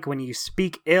not like when you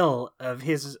speak ill of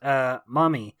his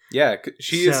mommy. Yeah,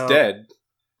 she is dead.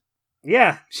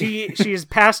 Yeah, she is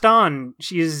passed on.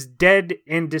 She is dead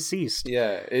and deceased.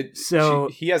 Yeah,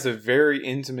 he has a very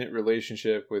intimate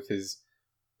relationship with his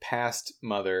past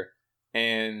mother,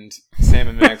 and Sam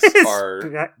and Max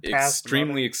are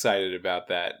extremely excited about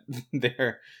that.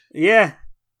 They're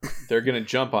gonna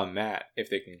jump on that if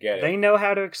they can get it. They know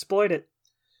how to exploit it.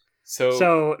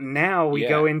 So now we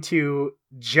go into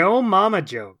Joe Mama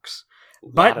jokes,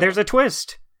 but there's a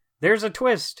twist. There's a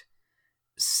twist.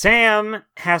 Sam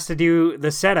has to do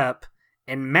the setup,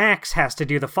 and Max has to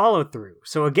do the follow through.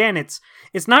 So again, it's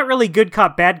not really good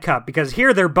cop, bad cop, because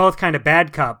here they're both kind of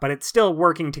bad cop, but it's still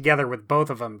working together with both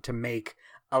of them to make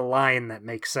a line that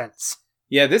makes sense.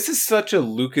 Yeah, this is such a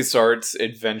LucasArts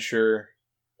adventure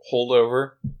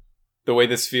holdover, the way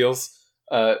this feels.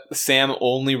 Sam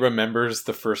only remembers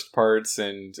the first parts,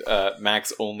 and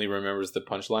Max only remembers the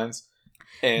punchlines.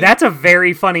 And that's a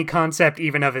very funny concept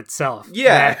even of itself.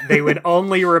 Yeah. That they would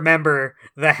only remember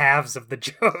the halves of the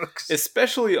jokes.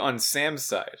 Especially on Sam's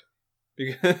side.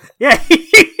 Yeah,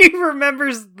 he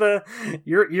remembers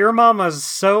your mama's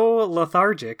so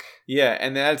lethargic. Yeah,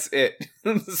 and that's it.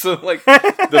 So like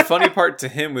the funny part to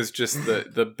him was just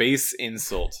the base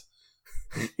insult.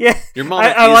 Yeah, your mama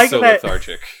is like so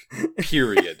lethargic.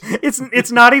 Period.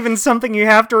 It's not even something you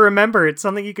have to remember. It's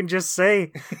something you can just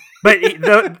say. But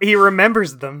he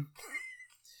remembers them.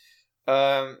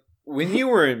 When you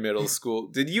were in middle school,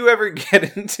 did you ever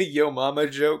get into Yo Mama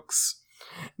jokes?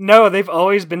 No, they've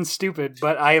always been stupid,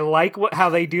 but I like how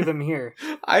they do them here.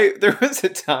 There was a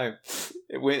time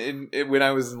when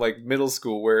I was in like middle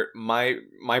school where my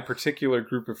particular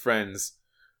group of friends,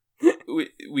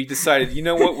 we decided, you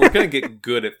know what, we're gonna get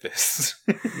good at this.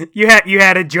 You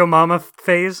had a Joe Mama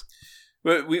phase?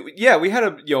 But we had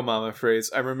a Yo Mama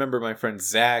phrase. I remember my friends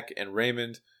Zach and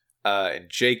Raymond and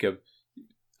Jacob.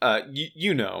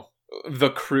 You know, the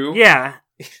crew. Yeah.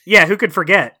 Yeah, who could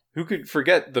forget? Who could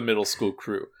forget the middle school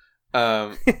crew?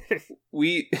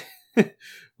 We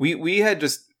had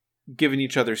just given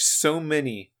each other so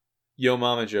many Yo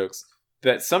Mama jokes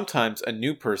that sometimes a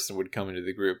new person would come into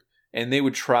the group and they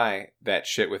would try that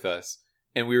shit with us.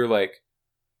 And we were like,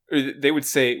 or they would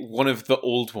say one of the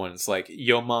old ones, like,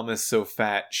 Yo Mama's so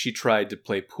fat, she tried to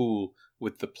play pool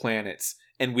with the planets.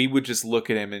 And we would just look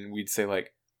at him and we'd say,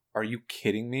 like, are you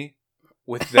kidding me?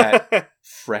 With that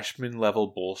freshman level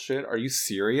bullshit? Are you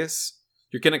serious?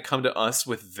 You're going to come to us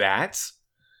with that?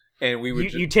 And we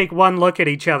would you take one look at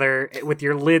each other with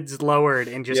your lids lowered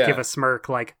and just give a smirk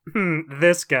like,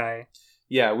 this guy.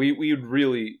 Yeah, we would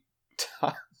really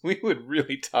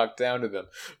talk down to them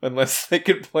unless they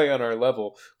could play on our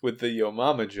level with the Yo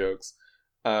Mama jokes.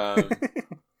 And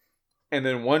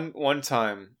then one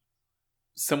time,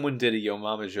 someone did a Yo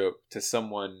Mama joke to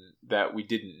someone that we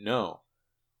didn't know.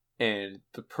 And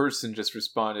the person just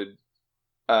responded,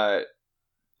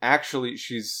 actually,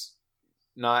 she's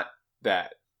not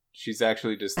that. She's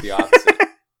actually just the opposite.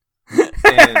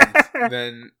 And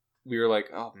then we were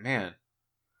like, oh, man.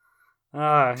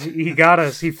 He got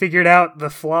us. He figured out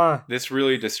the flaw. This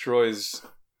really destroys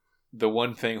the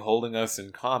one thing holding us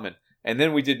in common. And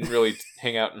then we didn't really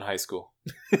hang out in high school.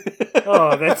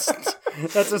 Oh, that's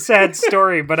a sad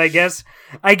story, but I guess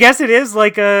it is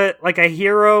like a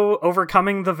hero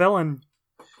overcoming the villain.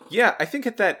 Yeah, I think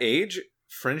at that age,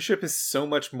 friendship is so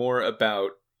much more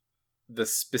about the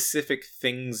specific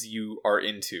things you are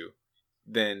into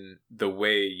than the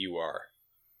way you are.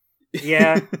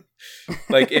 Yeah.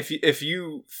 Like if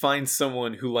you find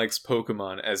someone who likes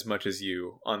Pokemon as much as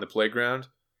you on the playground,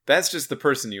 that's just the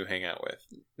person you hang out with.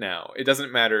 Now, it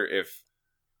doesn't matter if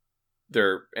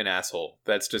they're an asshole.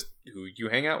 That's just who you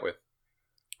hang out with.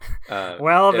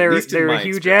 Well, they're a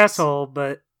huge asshole,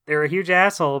 but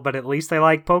at least they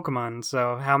like Pokemon.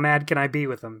 So how mad can I be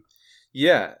with them?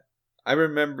 Yeah, I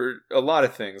remember a lot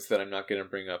of things that I'm not going to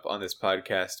bring up on this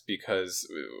podcast because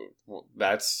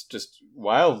that's just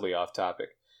wildly off topic.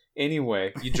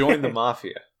 Anyway, you joined the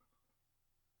Mafia.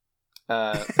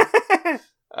 Well,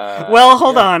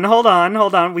 hold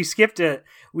on. We skipped it.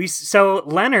 So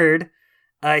Leonard,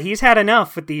 he's had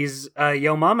enough with these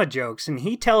Yo Mama jokes, and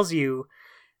he tells you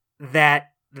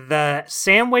that the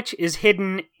sandwich is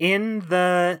hidden in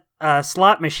the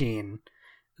slot machine,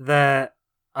 the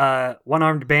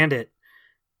one-armed bandit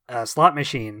slot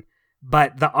machine,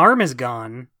 but the arm is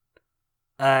gone.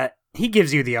 He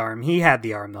gives you the arm. He had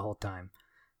the arm the whole time.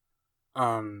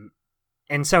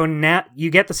 And so now you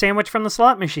get the sandwich from the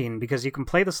slot machine because you can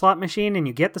play the slot machine and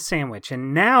you get the sandwich.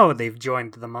 And now they've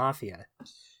joined the Mafia.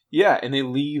 Yeah, and they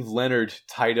leave Leonard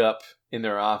tied up in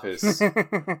their office,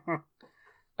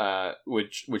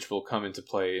 which will come into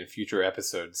play in future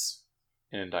episodes.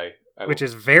 And which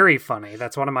is very funny.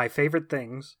 That's one of my favorite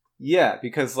things. Yeah,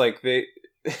 because like they,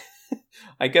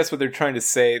 I guess what they're trying to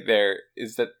say there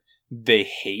is that they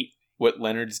hate what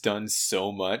Leonard's done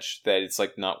so much that it's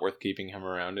like not worth keeping him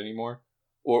around anymore.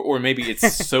 Or maybe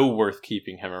it's so worth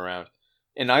keeping him around.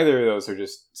 And either of those are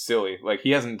just silly. Like, he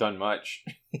hasn't done much.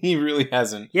 He really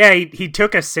hasn't. Yeah, he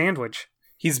took a sandwich.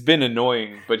 He's been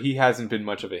annoying, but he hasn't been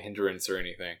much of a hindrance or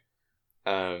anything.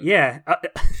 Yeah.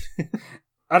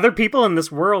 Other people in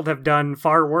this world have done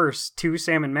far worse to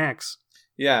Sam and Max.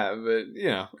 Yeah, but,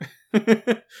 you know.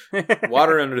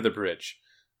 Water under the bridge.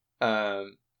 So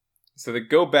they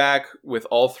go back with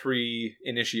all 3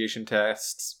 initiation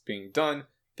tests being done.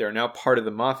 They are now part of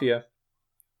the Mafia.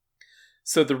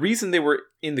 So the reason they were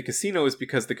in the casino is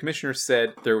because the commissioner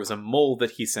said there was a mole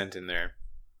that he sent in there.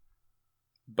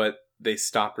 But they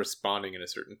stopped responding at a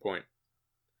certain point.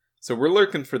 So we're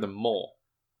looking for the mole.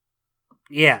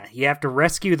 Yeah, you have to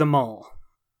rescue the mole.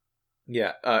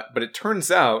 Yeah, but it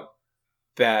turns out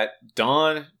that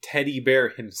Don Teddy Bear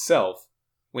himself,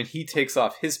 when he takes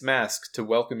off his mask to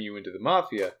welcome you into the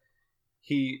Mafia,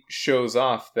 he shows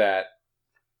off that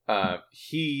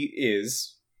he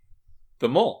is the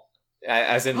mole,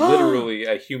 as in literally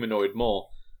a humanoid mole,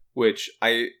 which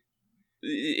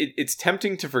it's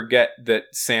tempting to forget that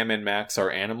Sam and Max are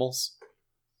animals,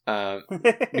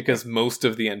 because most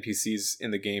of the NPCs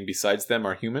in the game besides them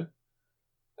are human.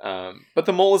 But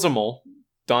the mole is a mole.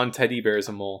 Don Teddy Bear is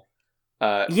a mole.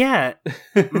 Yeah,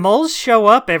 moles show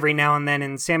up every now and then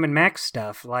in Sam and Max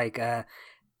stuff, like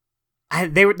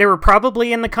they were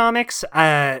probably in the comics,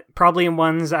 probably in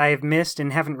ones I've missed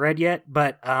and haven't read yet,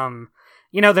 but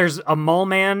there's a Mole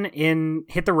Man in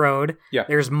Hit the Road. Yeah.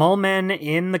 There's Mole Men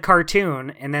in the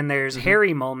cartoon, and then there's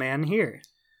Harry Mole Man here.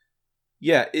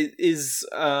 Yeah, it is.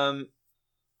 Harry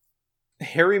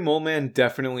Moleman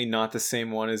definitely not the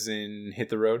same one as in Hit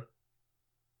the Road?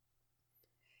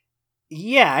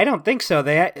 Yeah, I don't think so.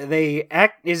 They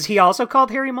act. Is he also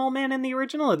called Harry Moleman in the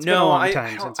original? It's been a long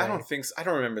time since I don't think so. I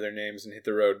don't remember their names in Hit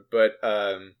the Road, but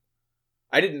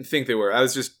I didn't think they were. I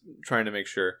was just trying to make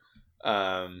sure.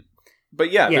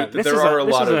 But yeah, there are a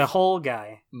lot of a whole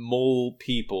guy. mole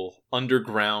people,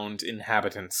 underground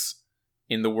inhabitants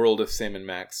in the world of Sam and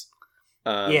Max.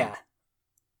 Yeah.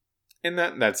 And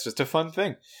that's just a fun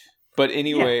thing. But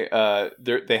anyway,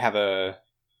 they have a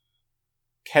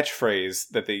catchphrase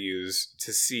that they use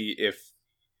to see if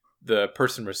the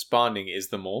person responding is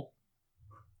the mole.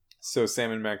 So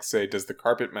Sam and Max say, "Does the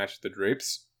carpet match the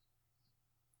drapes?"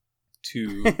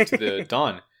 to the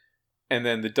Don. And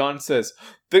then the Don says,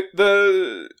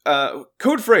 the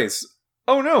code phrase,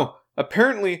 "Oh no,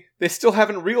 apparently they still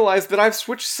haven't realized that I've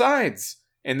switched sides."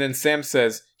 And then Sam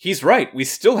says, "He's right, we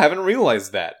still haven't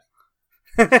realized that."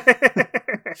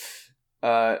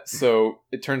 So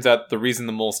it turns out the reason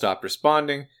the mole stopped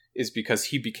responding is because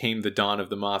he became the Don of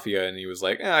the Mafia, and he was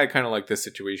like, I kind of like this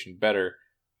situation better.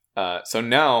 So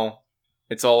now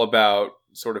it's all about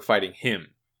sort of fighting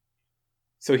him.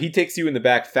 So he takes you in the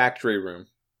back factory room,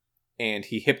 and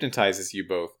he hypnotizes you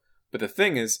both. But the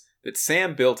thing is that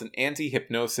Sam built an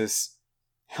anti-hypnosis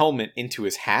helmet into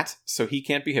his hat, so he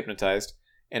can't be hypnotized,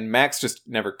 and Max just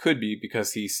never could be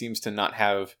because he seems to not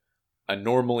have a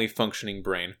normally functioning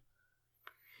brain.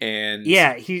 And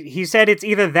yeah, he said it's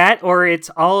either that or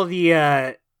it's all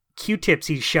the Q-tips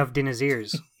he shoved in his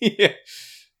ears. yeah,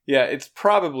 it's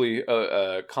probably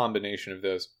a combination of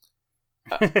those.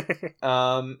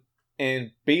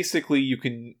 And basically you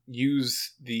can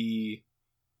use the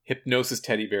hypnosis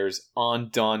teddy bears on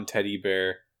Don Teddy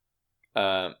Bear,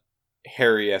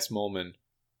 Harry S. Moleman,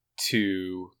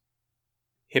 to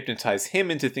hypnotize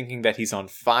him into thinking that he's on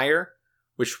fire,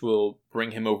 which will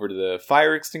bring him over to the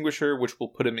fire extinguisher, which will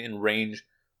put him in range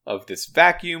of this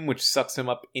vacuum, which sucks him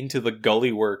up into the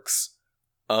gully works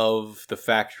of the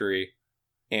factory.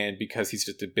 And because he's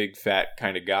just a big, fat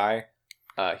kind of guy,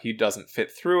 he doesn't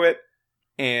fit through it.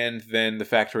 And then the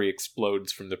factory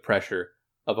explodes from the pressure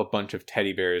of a bunch of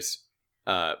teddy bears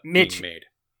Mitch, being made.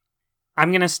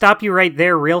 I'm going to stop you right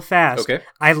there real fast. Okay.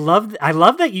 I love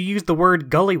that you used the word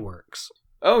gully works.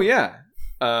 Oh, yeah.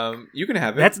 You can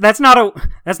have it. That's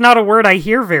not a word I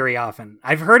hear very often.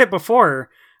 I've heard it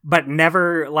before, but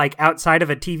never like outside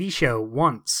of a TV show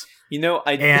once. You know,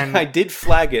 I did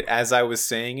flag it as I was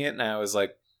saying it, and I was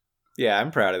like, "Yeah,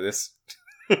 I'm proud of this."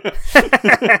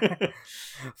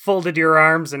 Folded your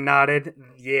arms and nodded.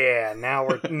 Yeah, now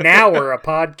we're a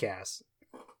podcast.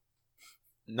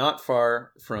 Not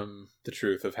far from the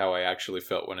truth of how I actually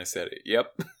felt when I said it.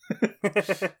 Yep.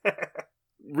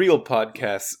 Real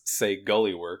podcasts say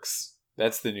gully works.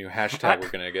 That's the new hashtag we're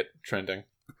going to get trending.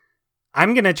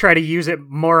 I'm going to try to use it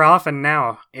more often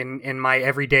now in my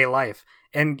everyday life.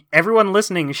 And everyone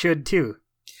listening should too.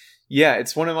 Yeah,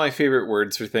 it's one of my favorite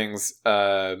words for things.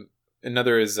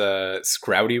 Another is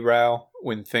scrouty row,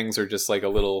 when things are just like a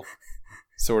little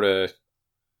sort of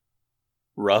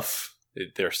rough.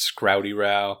 They're scrouty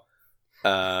row.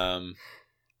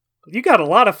 You got a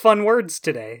lot of fun words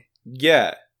today.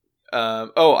 Yeah.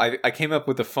 I came up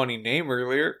with a funny name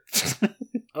earlier.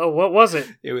 Oh, what was it?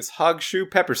 It was Hogshoe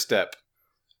Pepperstep.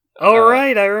 Oh,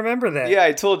 right, I remember that. Yeah,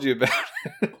 I told you about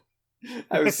it.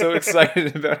 I was so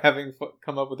excited about having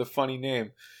come up with a funny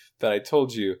name that I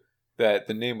told you that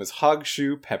the name was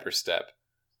Hogshoe Pepperstep.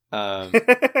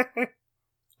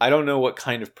 I don't know what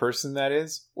kind of person that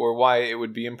is or why it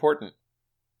would be important,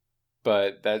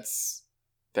 but that's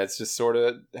just sort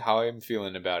of how I'm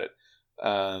feeling about it.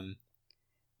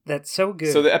 That's so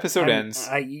good. So the episode ends.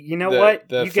 You know what?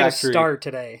 You get a star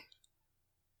today.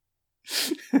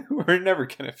 We're never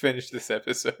gonna finish this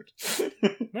episode.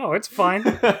 No, it's fine.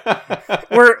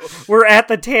 We're at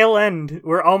the tail end.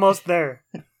 We're almost there.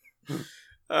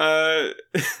 Harry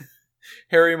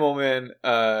Moleman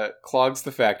clogs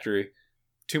the factory.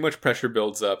 Too much pressure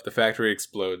builds up. The factory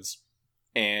explodes,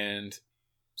 and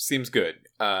seems good.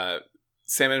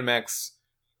 Sam and Max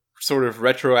sort of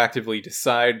retroactively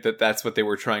decide that that's what they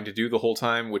were trying to do the whole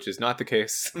time, which is not the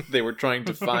case. They were trying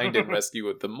to find and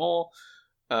rescue the mole.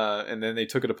 And then they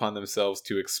took it upon themselves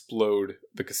to explode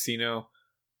the casino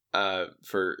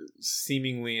for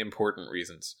seemingly important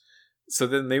reasons. So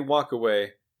then they walk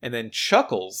away, and then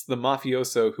Chuckles, the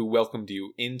mafioso who welcomed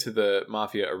you into the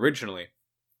mafia originally,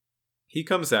 he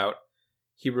comes out,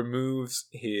 he removes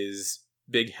his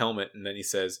big helmet, and then he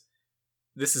says,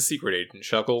 "This is Secret Agent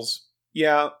Chuckles.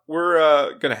 Yeah,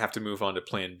 we're gonna have to move on to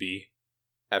Plan B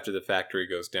after the factory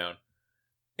goes down."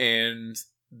 And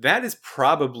that is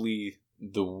probably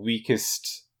the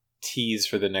weakest tease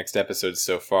for the next episode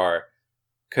so far,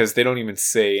 because they don't even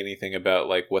say anything about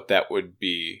like what that would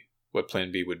be, what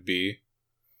Plan B would be.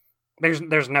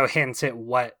 There's no hints at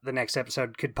what the next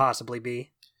episode could possibly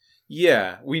be.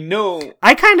 Yeah, we know.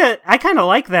 I kind of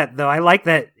like that though. I like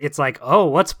that it's like, oh,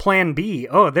 what's Plan B?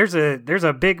 Oh, there's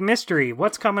a big mystery.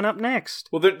 What's coming up next?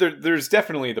 Well, there's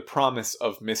definitely the promise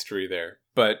of mystery there,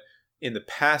 but in the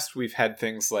past we've had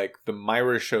things like the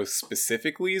Myra show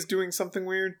specifically is doing something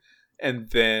weird, and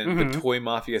then the Toy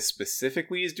Mafia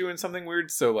specifically is doing something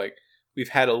weird. So like we've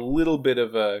had a little bit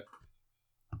of a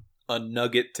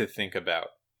nugget to think about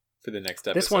for the next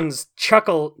episode. This one's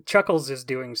Chuckles is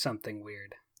doing something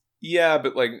weird. Yeah,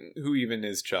 but like, who even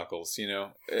is Chuckles, you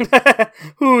know?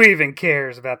 Who even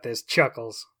cares about this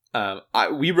Chuckles?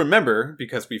 We remember,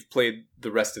 because we've played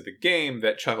the rest of the game,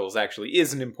 that Chuckles actually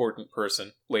is an important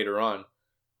person later on.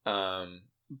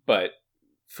 But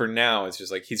for now, it's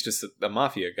just like, he's just a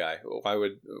mafia guy. Why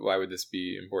would this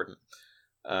be important?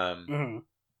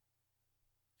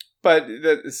 But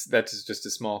that's just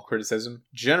a small criticism.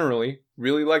 Generally,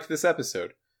 really liked this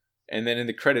episode. And then in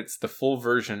the credits, the full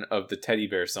version of the Teddy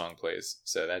Bear song plays.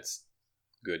 So that's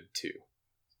good, too.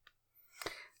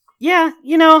 Yeah,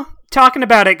 talking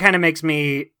about it kind of makes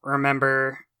me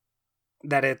remember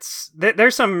that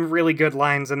there's some really good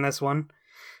lines in this one.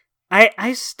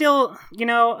 I still,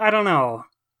 I don't know.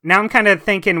 Now I'm kind of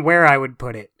thinking where I would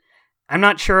put it. I'm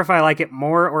not sure if I like it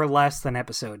more or less than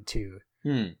episode 2.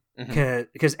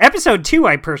 Because episode 2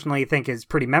 I personally think is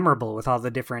pretty memorable with all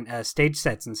the different stage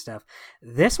sets and stuff.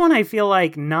 This one I feel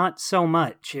like not so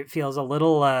much. It feels a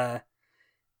little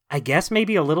I guess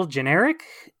maybe a little generic,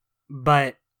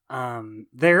 but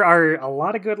there are a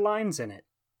lot of good lines in it.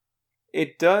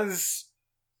 It does.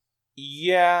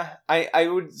 Yeah, I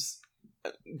would,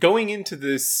 going into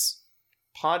this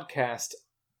podcast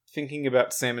thinking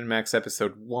about Sam and Max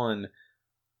episode 1,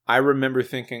 I remember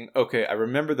thinking, okay, I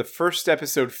remember the first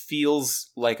episode feels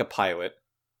like a pilot,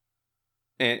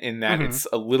 in that it's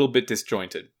a little bit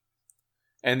disjointed.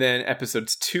 And then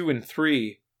episodes 2 and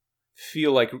 3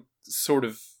 feel like sort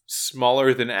of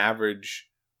smaller than average,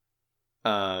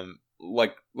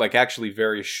 like actually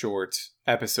very short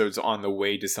episodes on the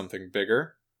way to something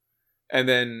bigger. And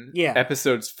then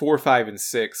episodes 4, 5, and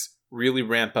 6 really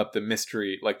ramp up the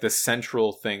mystery, like the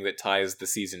central thing that ties the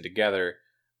season together.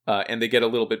 And they get a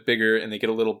little bit bigger, and they get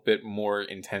a little bit more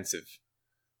intensive.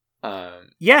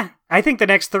 Yeah, I think the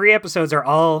next 3 episodes are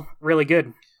all really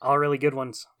good. All really good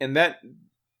ones. And that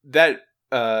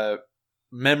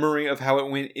memory of how it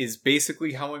went is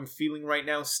basically how I'm feeling right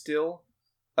now still.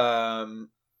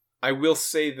 I will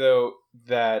say, though,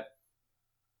 that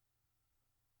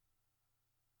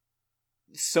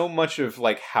so much of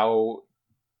like how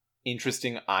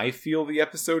interesting I feel the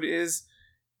episode is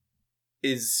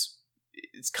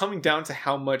it's coming down to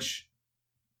how much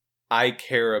I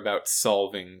care about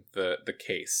solving the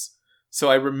case. So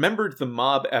I remembered the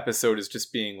mob episode as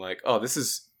just being like, oh, this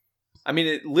is, I mean,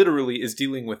 it literally is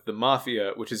dealing with the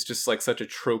mafia, which is just like such a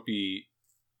tropey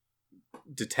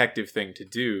detective thing to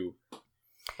do.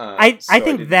 I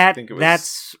think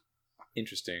that's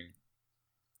interesting.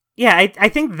 Yeah, I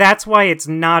think that's why it's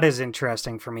not as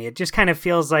interesting for me. It just kind of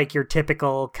feels like your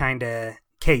typical kind of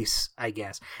case, I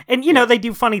guess. And, they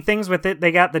do funny things with it.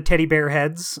 They got the teddy bear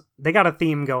heads. They got a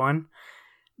theme going.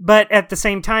 But at the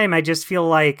same time, I just feel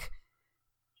like,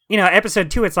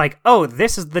 episode 2, it's like, oh,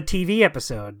 this is the TV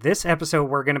episode. This episode,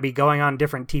 we're going to be going on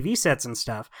different TV sets and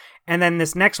stuff. And then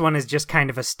this next one is just kind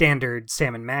of a standard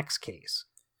Sam and Max case.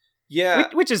 Yeah.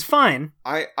 Which is fine.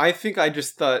 I think I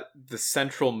just thought the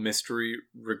central mystery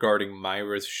regarding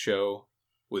Myra's show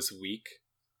was weak.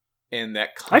 And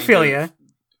that kind I feel you.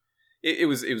 It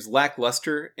was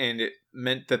lackluster, and it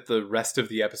meant that the rest of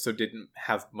the episode didn't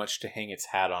have much to hang its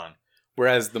hat on.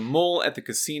 Whereas the mole at the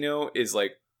casino is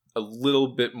like a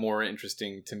little bit more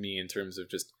interesting to me in terms of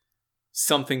just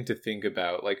something to think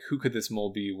about. Like, who could this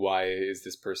mole be? Why is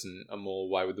this person a mole?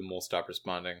 Why would the mole stop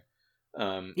responding?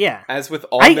 Yeah. As with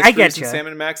all mysteries in Sam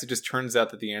and Max, it just turns out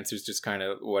that the answer is just kind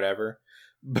of whatever.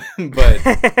 But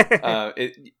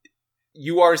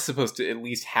you are supposed to at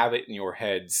least have it in your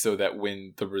head so that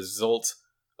when the result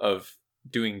of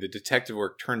doing the detective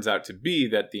work turns out to be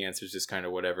that the answer is just kind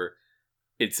of whatever,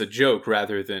 it's a joke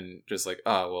rather than just like,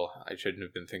 oh, well, I shouldn't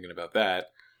have been thinking about that.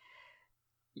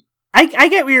 I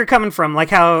get where you're coming from. Like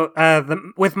how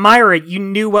with Myra, you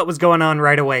knew what was going on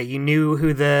right away. You knew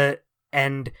who the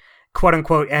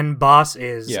quote-unquote end boss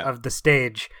is of the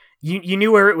stage. You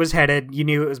knew where it was headed. You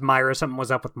knew it was Myra. Something was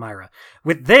up with Myra.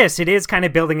 With this, it is kind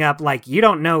of building up like you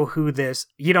don't know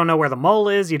you don't know where the mole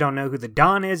is. You don't know who the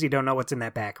Don is. You don't know what's in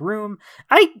that back room.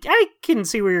 I can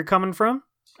see where you're coming from.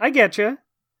 I get you.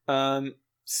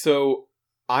 So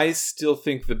I still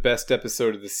think the best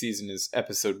episode of the season is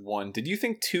episode 1. Did you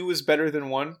think 2 was better than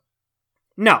 1?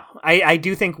 No, I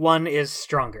do think 1 is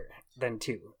stronger than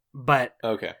 2. But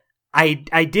okay.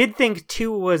 I did think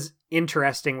 2 was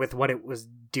interesting with what it was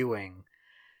doing.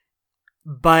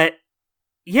 But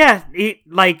yeah,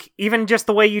 like even just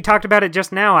the way you talked about it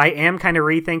just now, I am kind of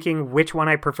rethinking which one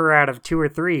I prefer out of 2 or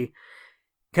 3.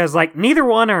 Because like neither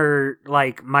one are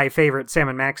like my favorite Sam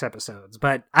and Max episodes,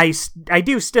 but I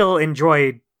do still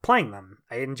enjoy playing them.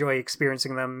 I enjoy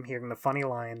experiencing them, hearing the funny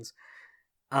lines.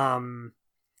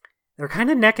 They're kind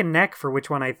of neck and neck for which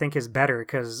one I think is better,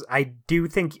 because I do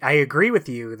think I agree with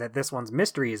you that this one's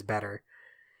mystery is better.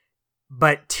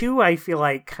 But 2, I feel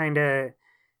like kind of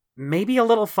maybe a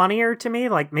little funnier to me.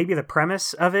 Like maybe the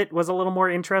premise of it was a little more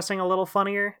interesting, a little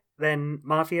funnier than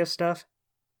Mafia stuff.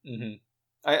 Mm-hmm.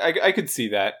 I could see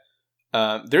that.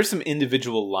 There's some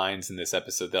individual lines in this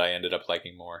episode that I ended up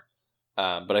liking more.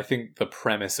 But I think the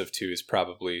premise of 2 is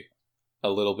probably a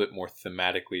little bit more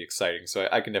thematically exciting. So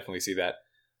I can definitely see that.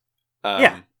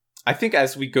 Yeah. I think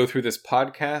as we go through this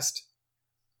podcast,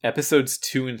 episodes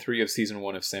 2 and 3 of season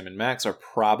 1 of Sam and Max are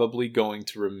probably going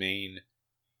to remain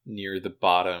near the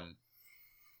bottom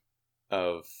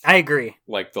of... I agree.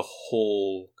 Like the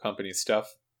whole company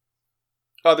stuff.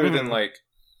 Other than like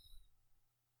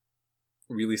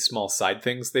really small side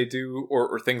things they do,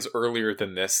 or things earlier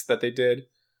than this that they did.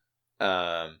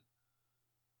 Well,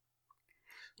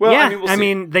 yeah, I mean, we'll see. I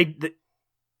mean, they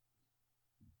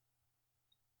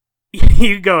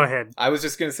you go ahead. I was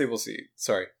just gonna say we'll see.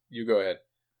 Sorry, you go ahead.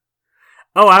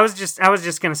 Oh, I was just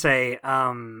gonna say.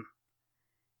 Now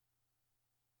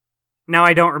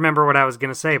I don't remember what I was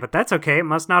gonna say, but that's okay. It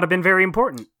must not have been very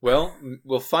important. Well,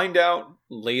 we'll find out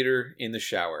later in the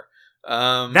shower.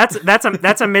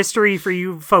 That's a mystery for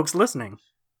you folks listening.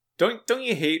 Don't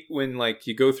you hate when like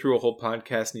you go through a whole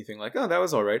podcast and you think like, oh, that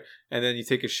was all right, and then you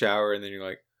take a shower and then you're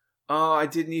like, oh, I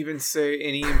didn't even say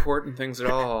any important things at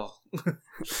all.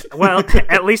 Well,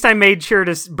 at least I made sure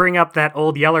to bring up that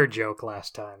old Yeller joke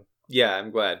last time. Yeah,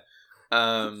 I'm glad.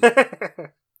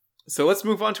 So let's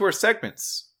move on to our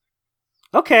segments.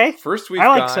 Okay. First, we've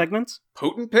got segments.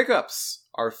 Potent pickups,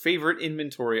 our favorite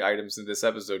inventory items in this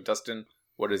episode. Dustin,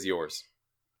 what is yours?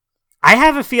 I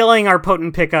have a feeling our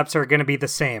potent pickups are going to be the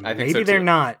same. I think Maybe so, they're too.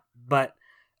 not, but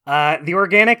the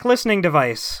organic listening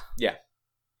device.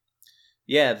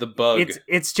 Yeah, the bug.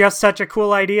 It's just such a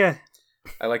cool idea.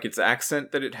 I like its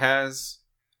accent that it has.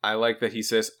 I like that he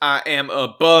says, I am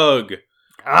a bug.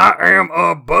 I am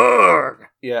a bug.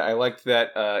 Yeah, I like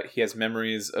that he has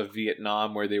memories of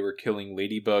Vietnam where they were killing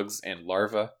ladybugs and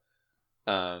larvae.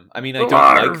 I mean, I don't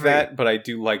like that, but I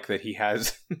do like that he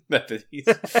has that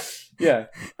he's... Yeah.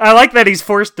 I like that he's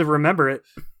forced to remember it.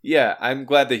 Yeah, I'm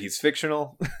glad that he's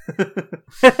fictional.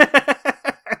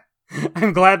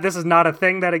 I'm glad this is not a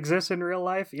thing that exists in real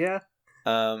life, yeah.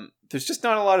 There's just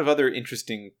not a lot of other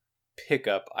interesting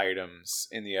pickup items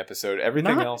in the episode.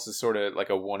 Everything else is sort of like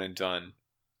a one and done.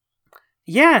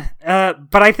 Yeah,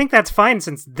 but I think that's fine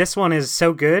since this one is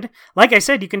so good. Like I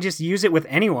said, you can just use it with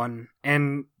anyone,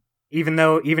 and even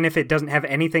if it doesn't have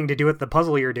anything to do with the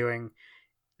puzzle you're doing,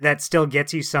 that still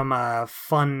gets you some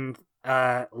fun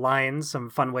lines, some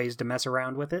fun ways to mess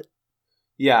around with it.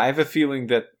 Yeah, I have a feeling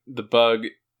that the bug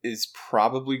is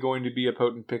probably going to be a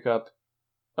potent pickup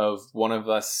of one of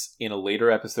us in a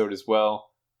later episode as well,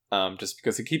 just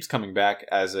because it keeps coming back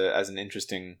as an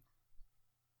interesting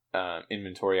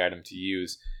inventory item to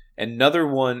use. Another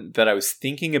one that I was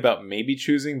thinking about maybe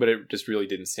choosing, but it just really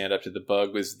didn't stand up to the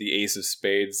bug, was the Ace of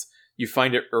Spades. You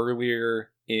find it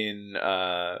earlier in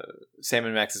Sam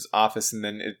and Max's office, and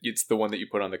then it's the one that you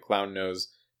put on the clown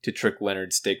nose to trick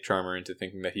Leonard Stake Charmer into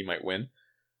thinking that he might win.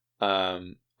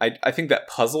 I think that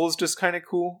puzzle is just kind of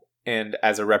cool, and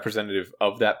as a representative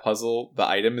of that puzzle, the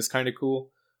item is kind of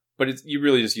cool, but you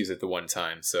really just use it the one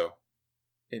time, so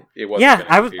it wasn't. Yeah,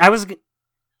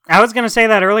 I was gonna say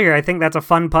that earlier. I think that's a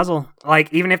fun puzzle.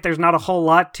 Like, even if there's not a whole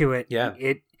lot to it,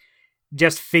 it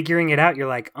just figuring it out, you're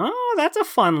like, oh, that's a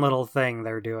fun little thing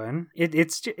they're doing.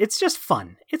 It's just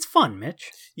fun. It's fun,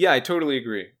 Mitch. Yeah, I totally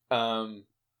agree. In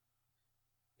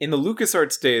the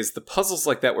LucasArts days, the puzzles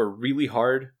like that were really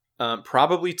hard.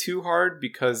 Probably too hard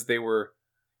because they were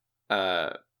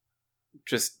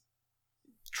just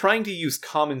trying to use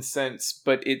common sense,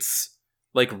 but it's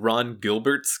like Ron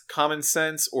Gilbert's common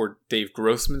sense or Dave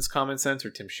Grossman's common sense or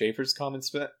Tim Schafer's common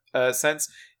sense.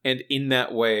 And in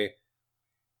that way,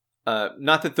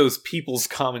 not that those people's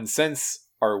common sense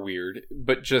are weird,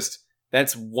 but just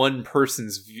that's one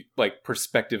person's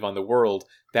perspective on the world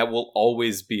that will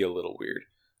always be a little weird.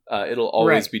 It'll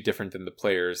always be different than the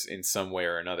players in some way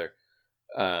or another.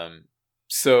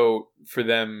 So for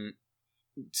them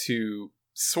to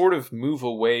sort of move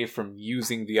away from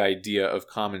using the idea of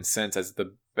common sense as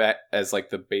the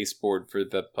baseboard for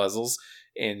the puzzles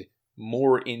and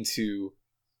more into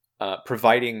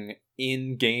providing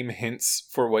in-game hints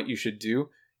for what you should do,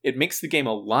 it makes the game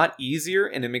a lot easier,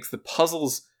 and it makes the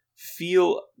puzzles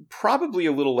feel probably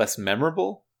a little less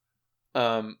memorable.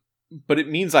 But it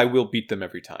means I will beat them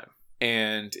every time.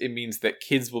 And it means that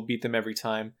kids will beat them every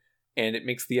time. And it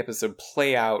makes the episode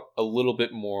play out a little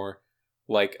bit more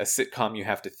like a sitcom you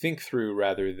have to think through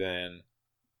rather than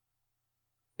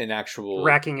an actual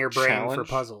racking your brain challenge. For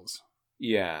puzzles.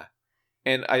 Yeah.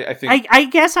 And I think... I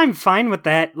guess I'm fine with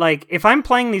that. Like, if I'm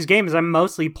playing these games, I'm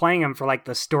mostly playing them for, like,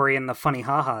 the story and the funny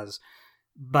ha-has.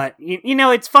 But, you know,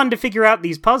 it's fun to figure out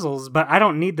these puzzles, but I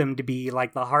don't need them to be,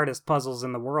 like, the hardest puzzles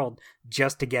in the world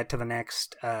just to get to the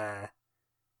next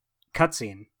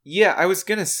cutscene. Yeah, I was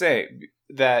gonna say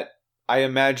that I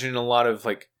imagine a lot of,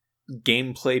 like,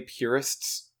 gameplay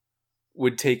purists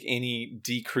would take any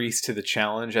decrease to the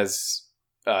challenge as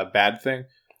a bad thing.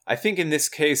 I think in this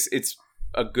case, it's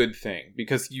a good thing,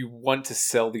 because you want to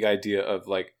sell the idea of,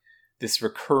 like, this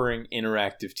recurring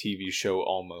interactive TV show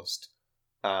almost.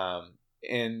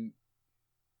 And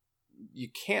you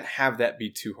can't have that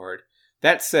be too hard.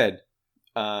 That said,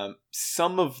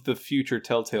 some of the future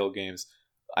Telltale games,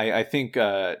 I think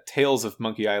Tales of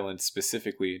Monkey Island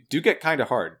specifically, do get kind of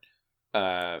hard.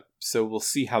 So we'll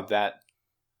see how that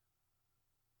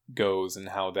goes and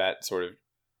how that sort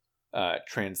of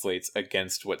translates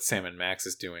against what Sam & Max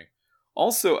is doing.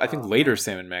 Also, I think later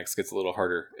Sam & Max gets a little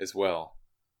harder as well.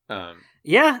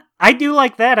 Yeah, I do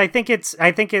like that. I think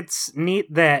it's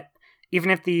neat that even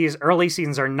if these early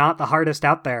seasons are not the hardest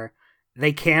out there,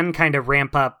 they can kind of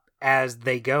ramp up as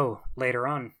they go later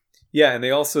on. Yeah, and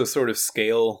they also sort of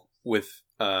scale with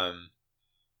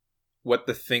what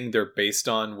the thing they're based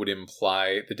on would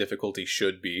imply the difficulty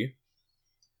should be.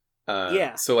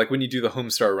 Yeah. So, like, when you do the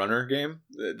Homestar Runner game,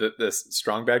 the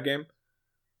Strong Bad game,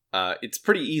 it's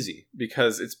pretty easy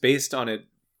because it's based on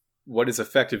what is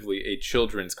effectively a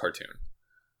children's cartoon.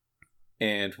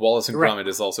 And Wallace and Gromit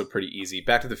is also pretty easy.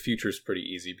 Back to the Future is pretty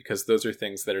easy because those are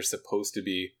things that are supposed to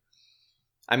be...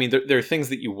 I mean, they're things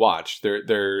that you watch.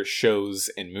 They're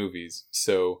shows and movies.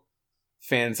 So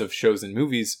fans of shows and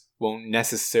movies won't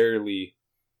necessarily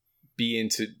be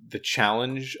into the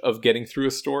challenge of getting through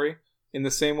a story in the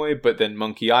same way. But then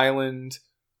Monkey Island,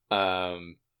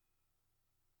 The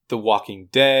Walking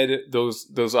Dead,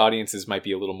 those audiences might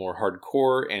be a little more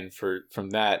hardcore. And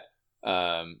from that...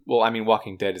 well, I mean,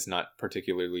 Walking Dead is not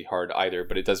particularly hard either,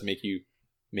 but it does make you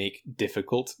make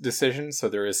difficult decisions, so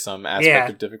there is some aspect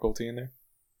of difficulty in there.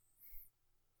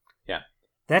 Yeah.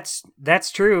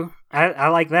 That's true. I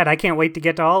like that. I can't wait to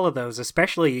get to all of those,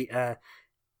 especially,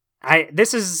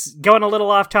 this is going a little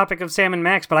off topic of Sam &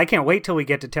 Max, but I can't wait till we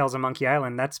get to Tales of Monkey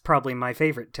Island. That's probably my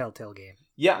favorite Telltale game.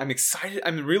 Yeah, I'm excited.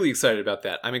 I'm really excited about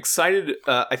that. I'm excited.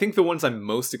 I think the ones I'm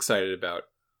most excited about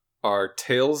are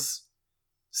Tales,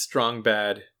 Strong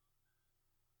Bad,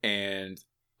 and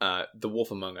The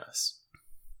Wolf Among Us.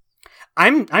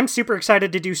 I'm super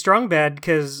excited to do Strong Bad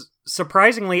because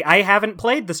surprisingly I haven't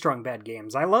played the Strong Bad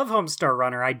games. I love Homestar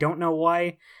Runner. I don't know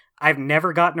why I've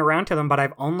never gotten around to them, but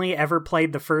I've only ever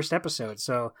played the first episode,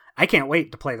 so I can't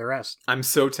wait to play the rest. I'm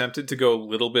so tempted to go a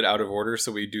little bit out of order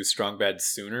so we do Strong Bad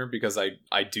sooner because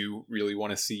I do really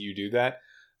want to see you do that.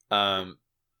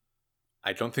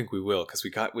 I don't think we will because we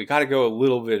got to go a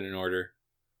little bit in order.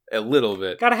 A little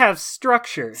bit. Gotta have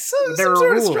structure. There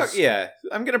are rules. Yeah,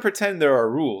 I'm gonna pretend there are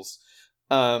rules.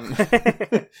 But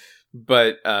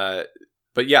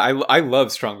yeah, I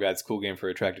love Strong Bad's Cool Game for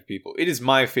Attractive People. It is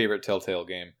my favorite Telltale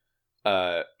game.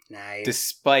 Nice.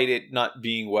 Despite it not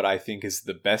being what I think is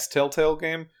the best Telltale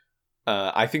game,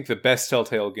 I think the best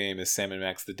Telltale game is Sam &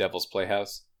 Max: The Devil's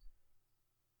Playhouse.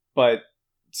 But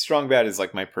Strong Bad is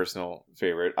like my personal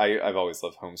favorite. I've always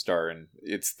loved Homestar, and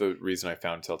it's the reason I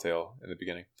found Telltale in the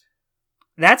beginning.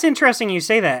 That's interesting you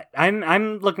say that.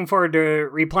 I'm looking forward to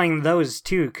replaying those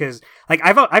too, because like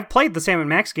I've played the Sam &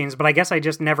 Max games, but I guess I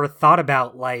just never thought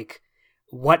about like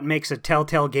what makes a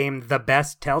Telltale game the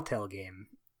best Telltale game.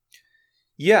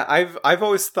 Yeah, I've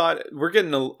always thought we're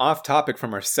getting off topic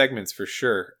from our segments for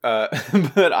sure,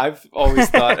 but I've always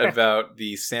thought about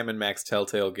the Sam & Max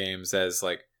Telltale games as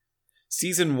like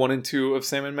season 1 and 2 of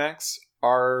Sam & Max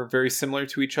are very similar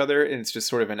to each other, and it's just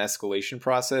sort of an escalation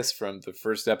process from the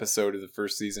first episode of the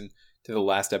first season to the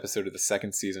last episode of the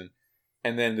second season.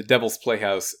 and then the Devil's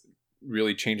Playhouse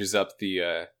really changes up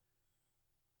the.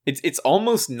 It's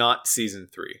almost not season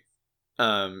 3.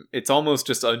 It's almost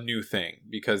just a new thing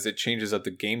because it changes up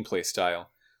the gameplay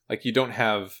style. Like, you don't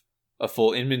have a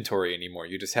full inventory anymore.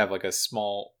 You just have like a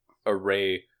small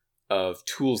array of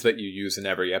tools that you use in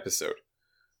every episode.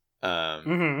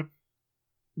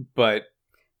 But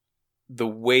the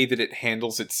way that it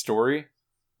handles its story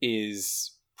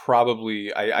is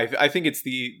probably, I think it's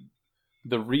the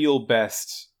real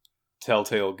best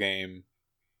Telltale game.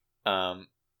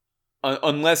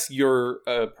 Unless you're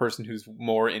a person who's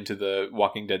more into the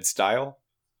Walking Dead style,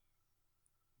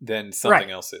 then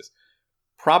something else is.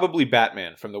 Probably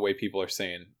Batman, from the way people are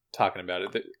talking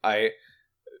about it.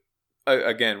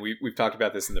 Again, we've talked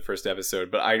about this in the first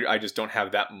episode, but I just don't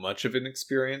have that much of an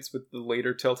experience with the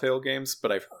later Telltale games.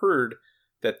 But I've heard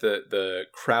that the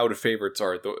crowd favorites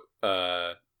are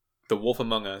the Wolf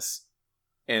Among Us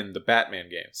and the Batman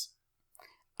games.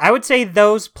 I would say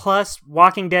those plus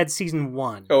Walking Dead Season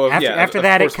 1. Oh, after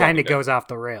that, it kind of goes off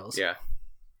the rails. Yeah.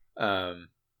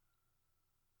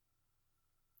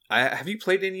 Have you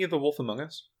played any of the Wolf Among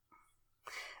Us?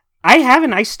 I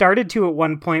haven't. I started to at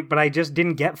one point, but I just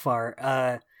didn't get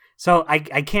far. So I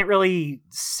can't really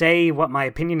say what my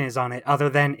opinion is on it, other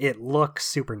than it looks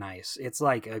super nice. It's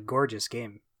like a gorgeous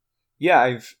game.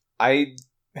 Yeah, I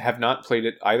have not played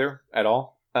it either at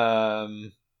all.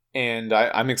 And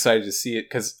I'm excited to see it,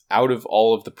 because out of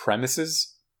all of the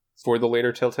premises for the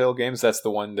later Telltale games, that's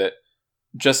the one that,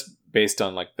 just based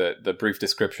on like the brief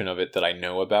description of it that I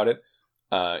know about it,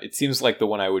 it seems like the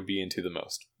one I would be into the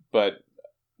most. But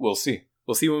we'll see.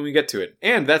 We'll see when we get to it.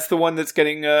 And that's the one that's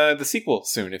getting the sequel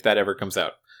soon, if that ever comes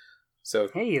out. So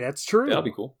hey, that's true. That'll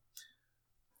be cool.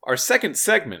 Our second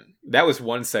segment, that was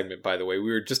one segment, by the way.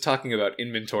 We were just talking about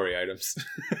inventory items.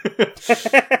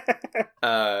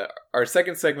 Our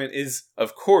second segment is,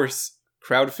 of course,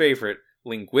 crowd favorite,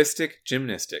 Linguistic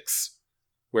Gymnastics,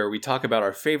 where we talk about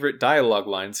our favorite dialogue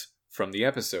lines from the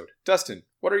episode. Dustin,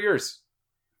 what are yours?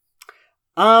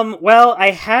 Well,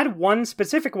 I had one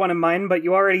specific one in mind, but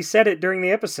you already said it during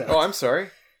the episode. Oh, I'm sorry.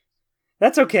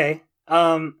 That's okay.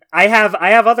 I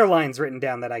have other lines written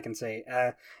down that I can say.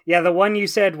 Yeah, the one you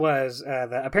said was,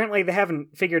 apparently they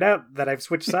haven't figured out that I've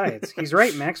switched sides. He's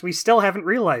right, Max. We still haven't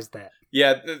realized that.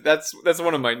 Yeah, that's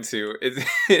one of mine too.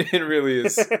 It really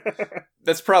is.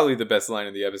 That's probably the best line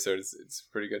of the episode. It's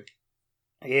pretty good.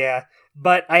 Yeah,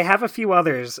 but I have a few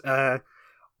others.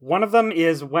 One of them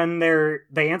is when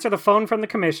they answer the phone from the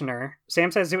commissioner. Sam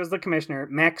says it was the commissioner.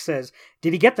 Max says,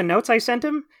 "Did he get the notes I sent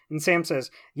him?" And Sam says,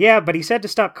 "Yeah, but he said to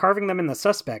stop carving them in the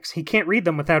suspects. He can't read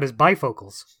them without his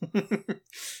bifocals."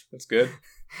 That's good.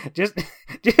 just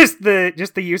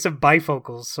the use of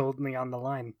bifocals sold me on the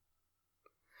line.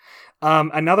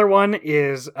 Another one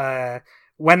is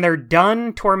when they're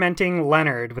done tormenting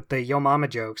Leonard with the Yo Mama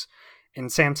jokes. And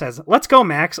Sam says, "Let's go,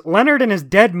 Max. Leonard and his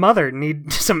dead mother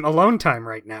need some alone time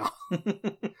right now."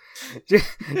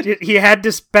 He had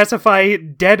to specify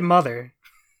dead mother.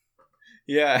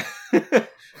 Yeah.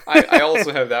 I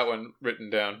also have that one written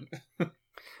down.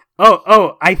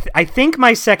 I think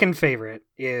my second favorite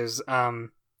is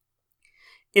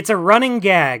it's a running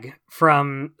gag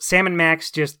from Sam and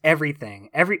Max, just everything.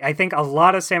 I think a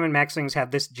lot of Sam and Max things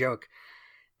have this joke.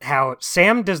 How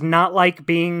Sam does not like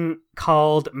being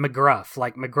called McGruff,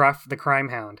 like McGruff the crime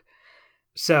hound.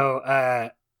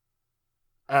 So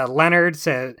Leonard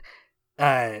said,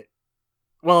 Sam's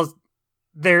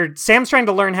trying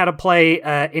to learn how to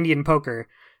play Indian poker.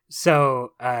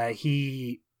 So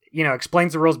he,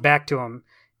 explains the rules back to him.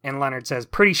 And Leonard says,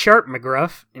 "Pretty sharp,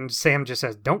 McGruff." And Sam just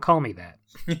says, "Don't call me that."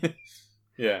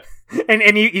 Yeah.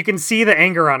 And you can see the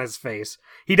anger on his face.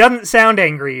 He doesn't sound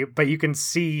angry, but you can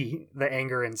see the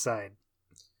anger inside.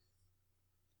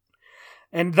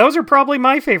 And those are probably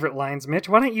my favorite lines, Mitch.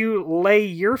 Why don't you lay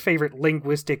your favorite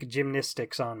linguistic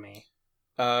gymnastics on me?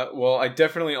 Well, I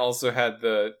definitely also had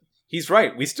he's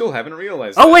right. We still haven't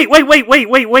realized that. Wait.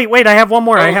 I have one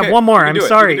more. Oh, okay. I have one more. I'm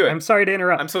sorry. I'm sorry to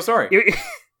interrupt. I'm so sorry.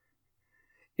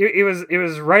 It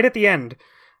was right at the end.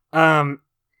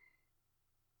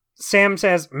 Sam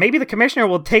says, "Maybe the commissioner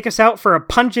will take us out for a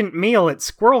pungent meal at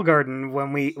Squirrel Garden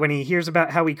when he hears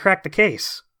about how we cracked the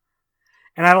case."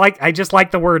 And I just like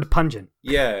the word pungent.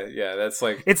 Yeah, that's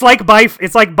like it's like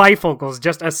bifocals.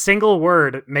 Just a single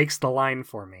word makes the line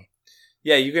for me.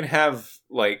 Yeah, you can have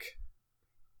like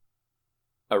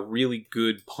a really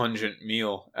good pungent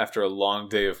meal after a long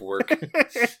day of work.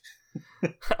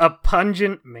 A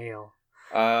pungent meal.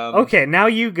 Okay, now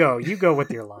you go. You go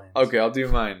with your lines. Okay, I'll do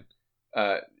mine.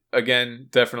 Again,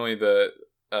 definitely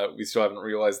we still haven't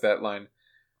realized that line.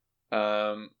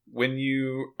 When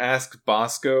you ask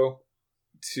Bosco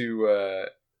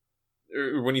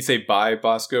when you say bye,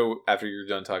 Bosco, after you're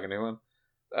done talking to him,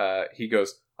 he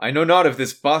goes, I know not of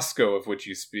this Bosco of which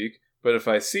you speak, but if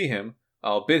I see him,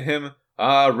 I'll bid him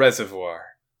reservoir.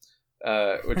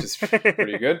 Which is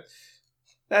pretty good.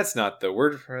 That's not the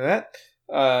word for that.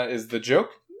 Is the joke.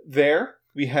 There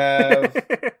we have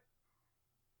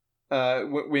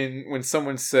when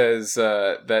someone says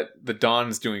that the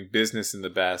Don's doing business in the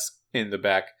back,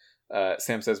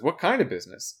 Sam says, what kind of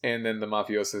business? And then the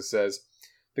mafioso says,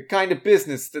 the kind of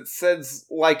business that says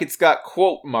like it's got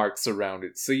quote marks around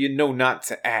it, so you know not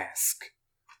to ask.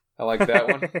 I like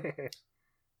that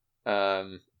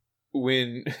one.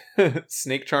 When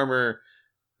Snake Charmer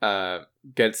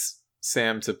gets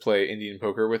Sam to play Indian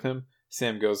poker with him,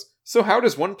 Sam goes, so how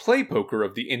does one play poker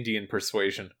of the Indian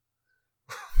persuasion?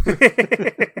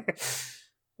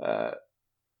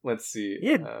 Let's see.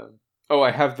 Yeah.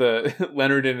 I have the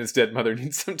Leonard and his dead mother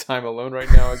need some time alone right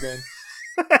now again.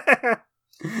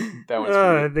 That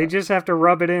one's they just have to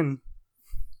rub it in.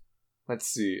 Let's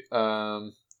see.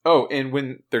 And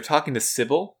when they're talking to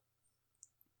Sybil,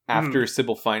 after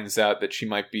Sybil finds out that she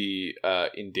might be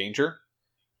in danger,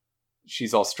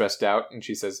 she's all stressed out, and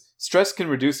she says, stress can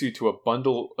reduce you to a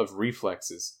bundle of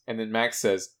reflexes. And then Max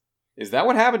says, is that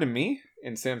what happened to me?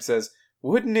 And Sam says,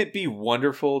 wouldn't it be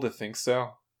wonderful to think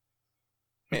so?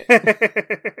 I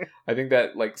think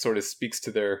that sort of speaks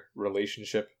to their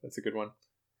relationship. That's a good one.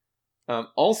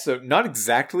 Also, not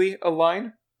exactly a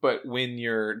line, but when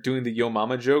you're doing the Yo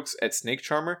Mama jokes at Snake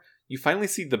Charmer, you finally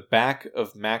see the back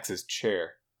of Max's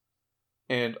chair.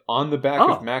 And on the back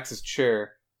of Max's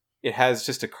chair, it has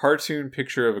just a cartoon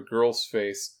picture of a girl's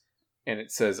face, and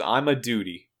it says, I'm a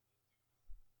duty.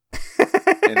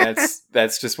 And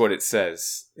that's just what it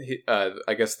says.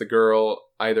 I guess the girl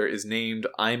either is named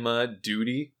I'm a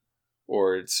duty,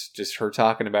 or it's just her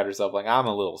talking about herself like, I'm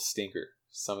a little stinker.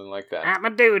 Something like that. I'm a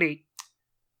duty.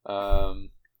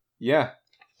 Yeah,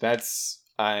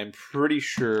 I'm pretty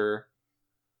sure.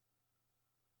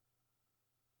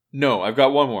 No, I've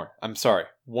got one more. I'm sorry.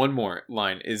 One more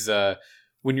line is,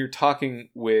 when you're talking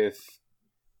with,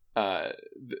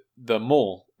 the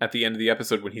mole at the end of the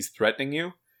episode when he's threatening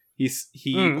you, he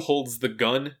holds the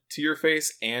gun to your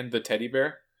face and the teddy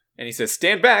bear, and he says,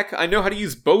 stand back, I know how to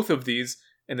use both of these.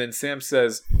 And then Sam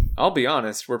says, I'll be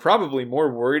honest, we're probably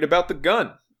more worried about the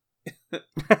gun.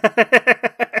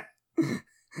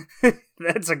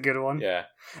 That's a good one. Yeah.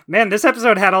 Man, this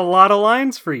episode had a lot of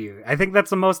lines for you. I think that's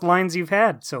the most lines you've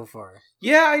had so far.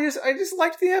 Yeah, I just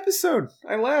liked the episode.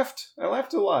 I laughed a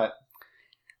lot.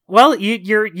 Well,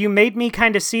 you made me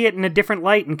kind of see it in a different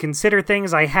light and consider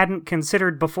things I hadn't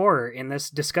considered before in this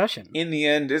discussion. In the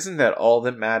end, isn't that all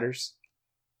that matters?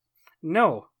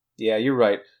 No. Yeah, you're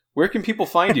right. Where can people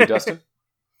find you, Dustin?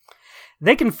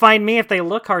 They can find me if they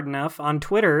look hard enough on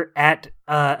Twitter at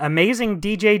Amazing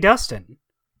DJ Dustin,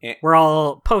 where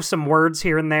I'll post some words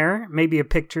here and there, maybe a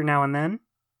picture now and then.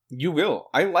 You will.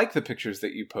 I like the pictures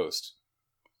that you post.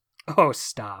 Oh,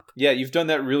 stop. Yeah, you've done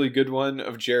that really good one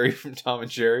of Jerry from Tom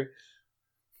and Jerry.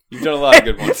 You've done a lot of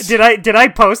good ones. Did I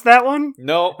post that one?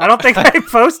 No. I don't think I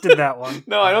posted that one.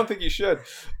 No, I don't think you should.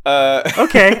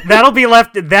 Okay, that'll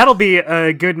be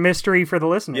a good mystery for the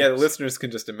listeners. Yeah, the listeners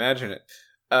can just imagine it.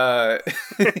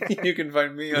 You can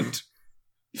find me on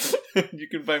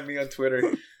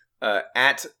Twitter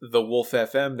at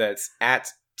TheWolfFM. That's at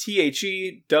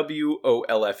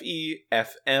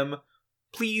TheWolfeFM.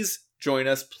 Please join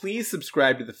us. Please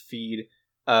subscribe to the feed.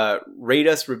 Rate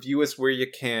us, review us where you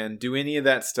can. Do any of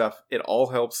that stuff. It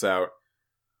all helps out.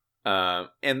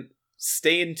 And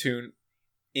stay tuned.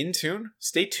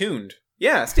 Stay tuned.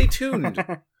 Yeah, stay tuned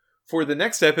for the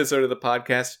next episode of the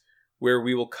podcast, where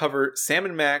we will cover Sam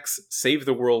and Max Save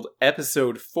the World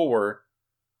Episode 4.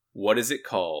 What is it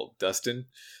called, Dustin?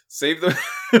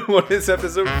 What is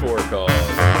Episode 4 called?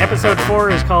 Episode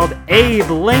 4 is called Abe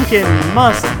Lincoln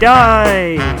Must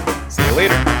Die. See you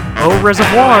later. Au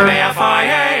reservoir.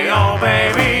 Oh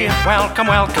baby. Welcome,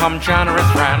 welcome, generous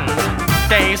friends.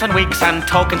 Days and weeks and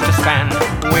tokens to spend.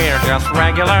 We're just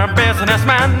regular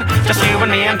businessmen. Just you and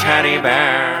me and Teddy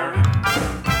Bear.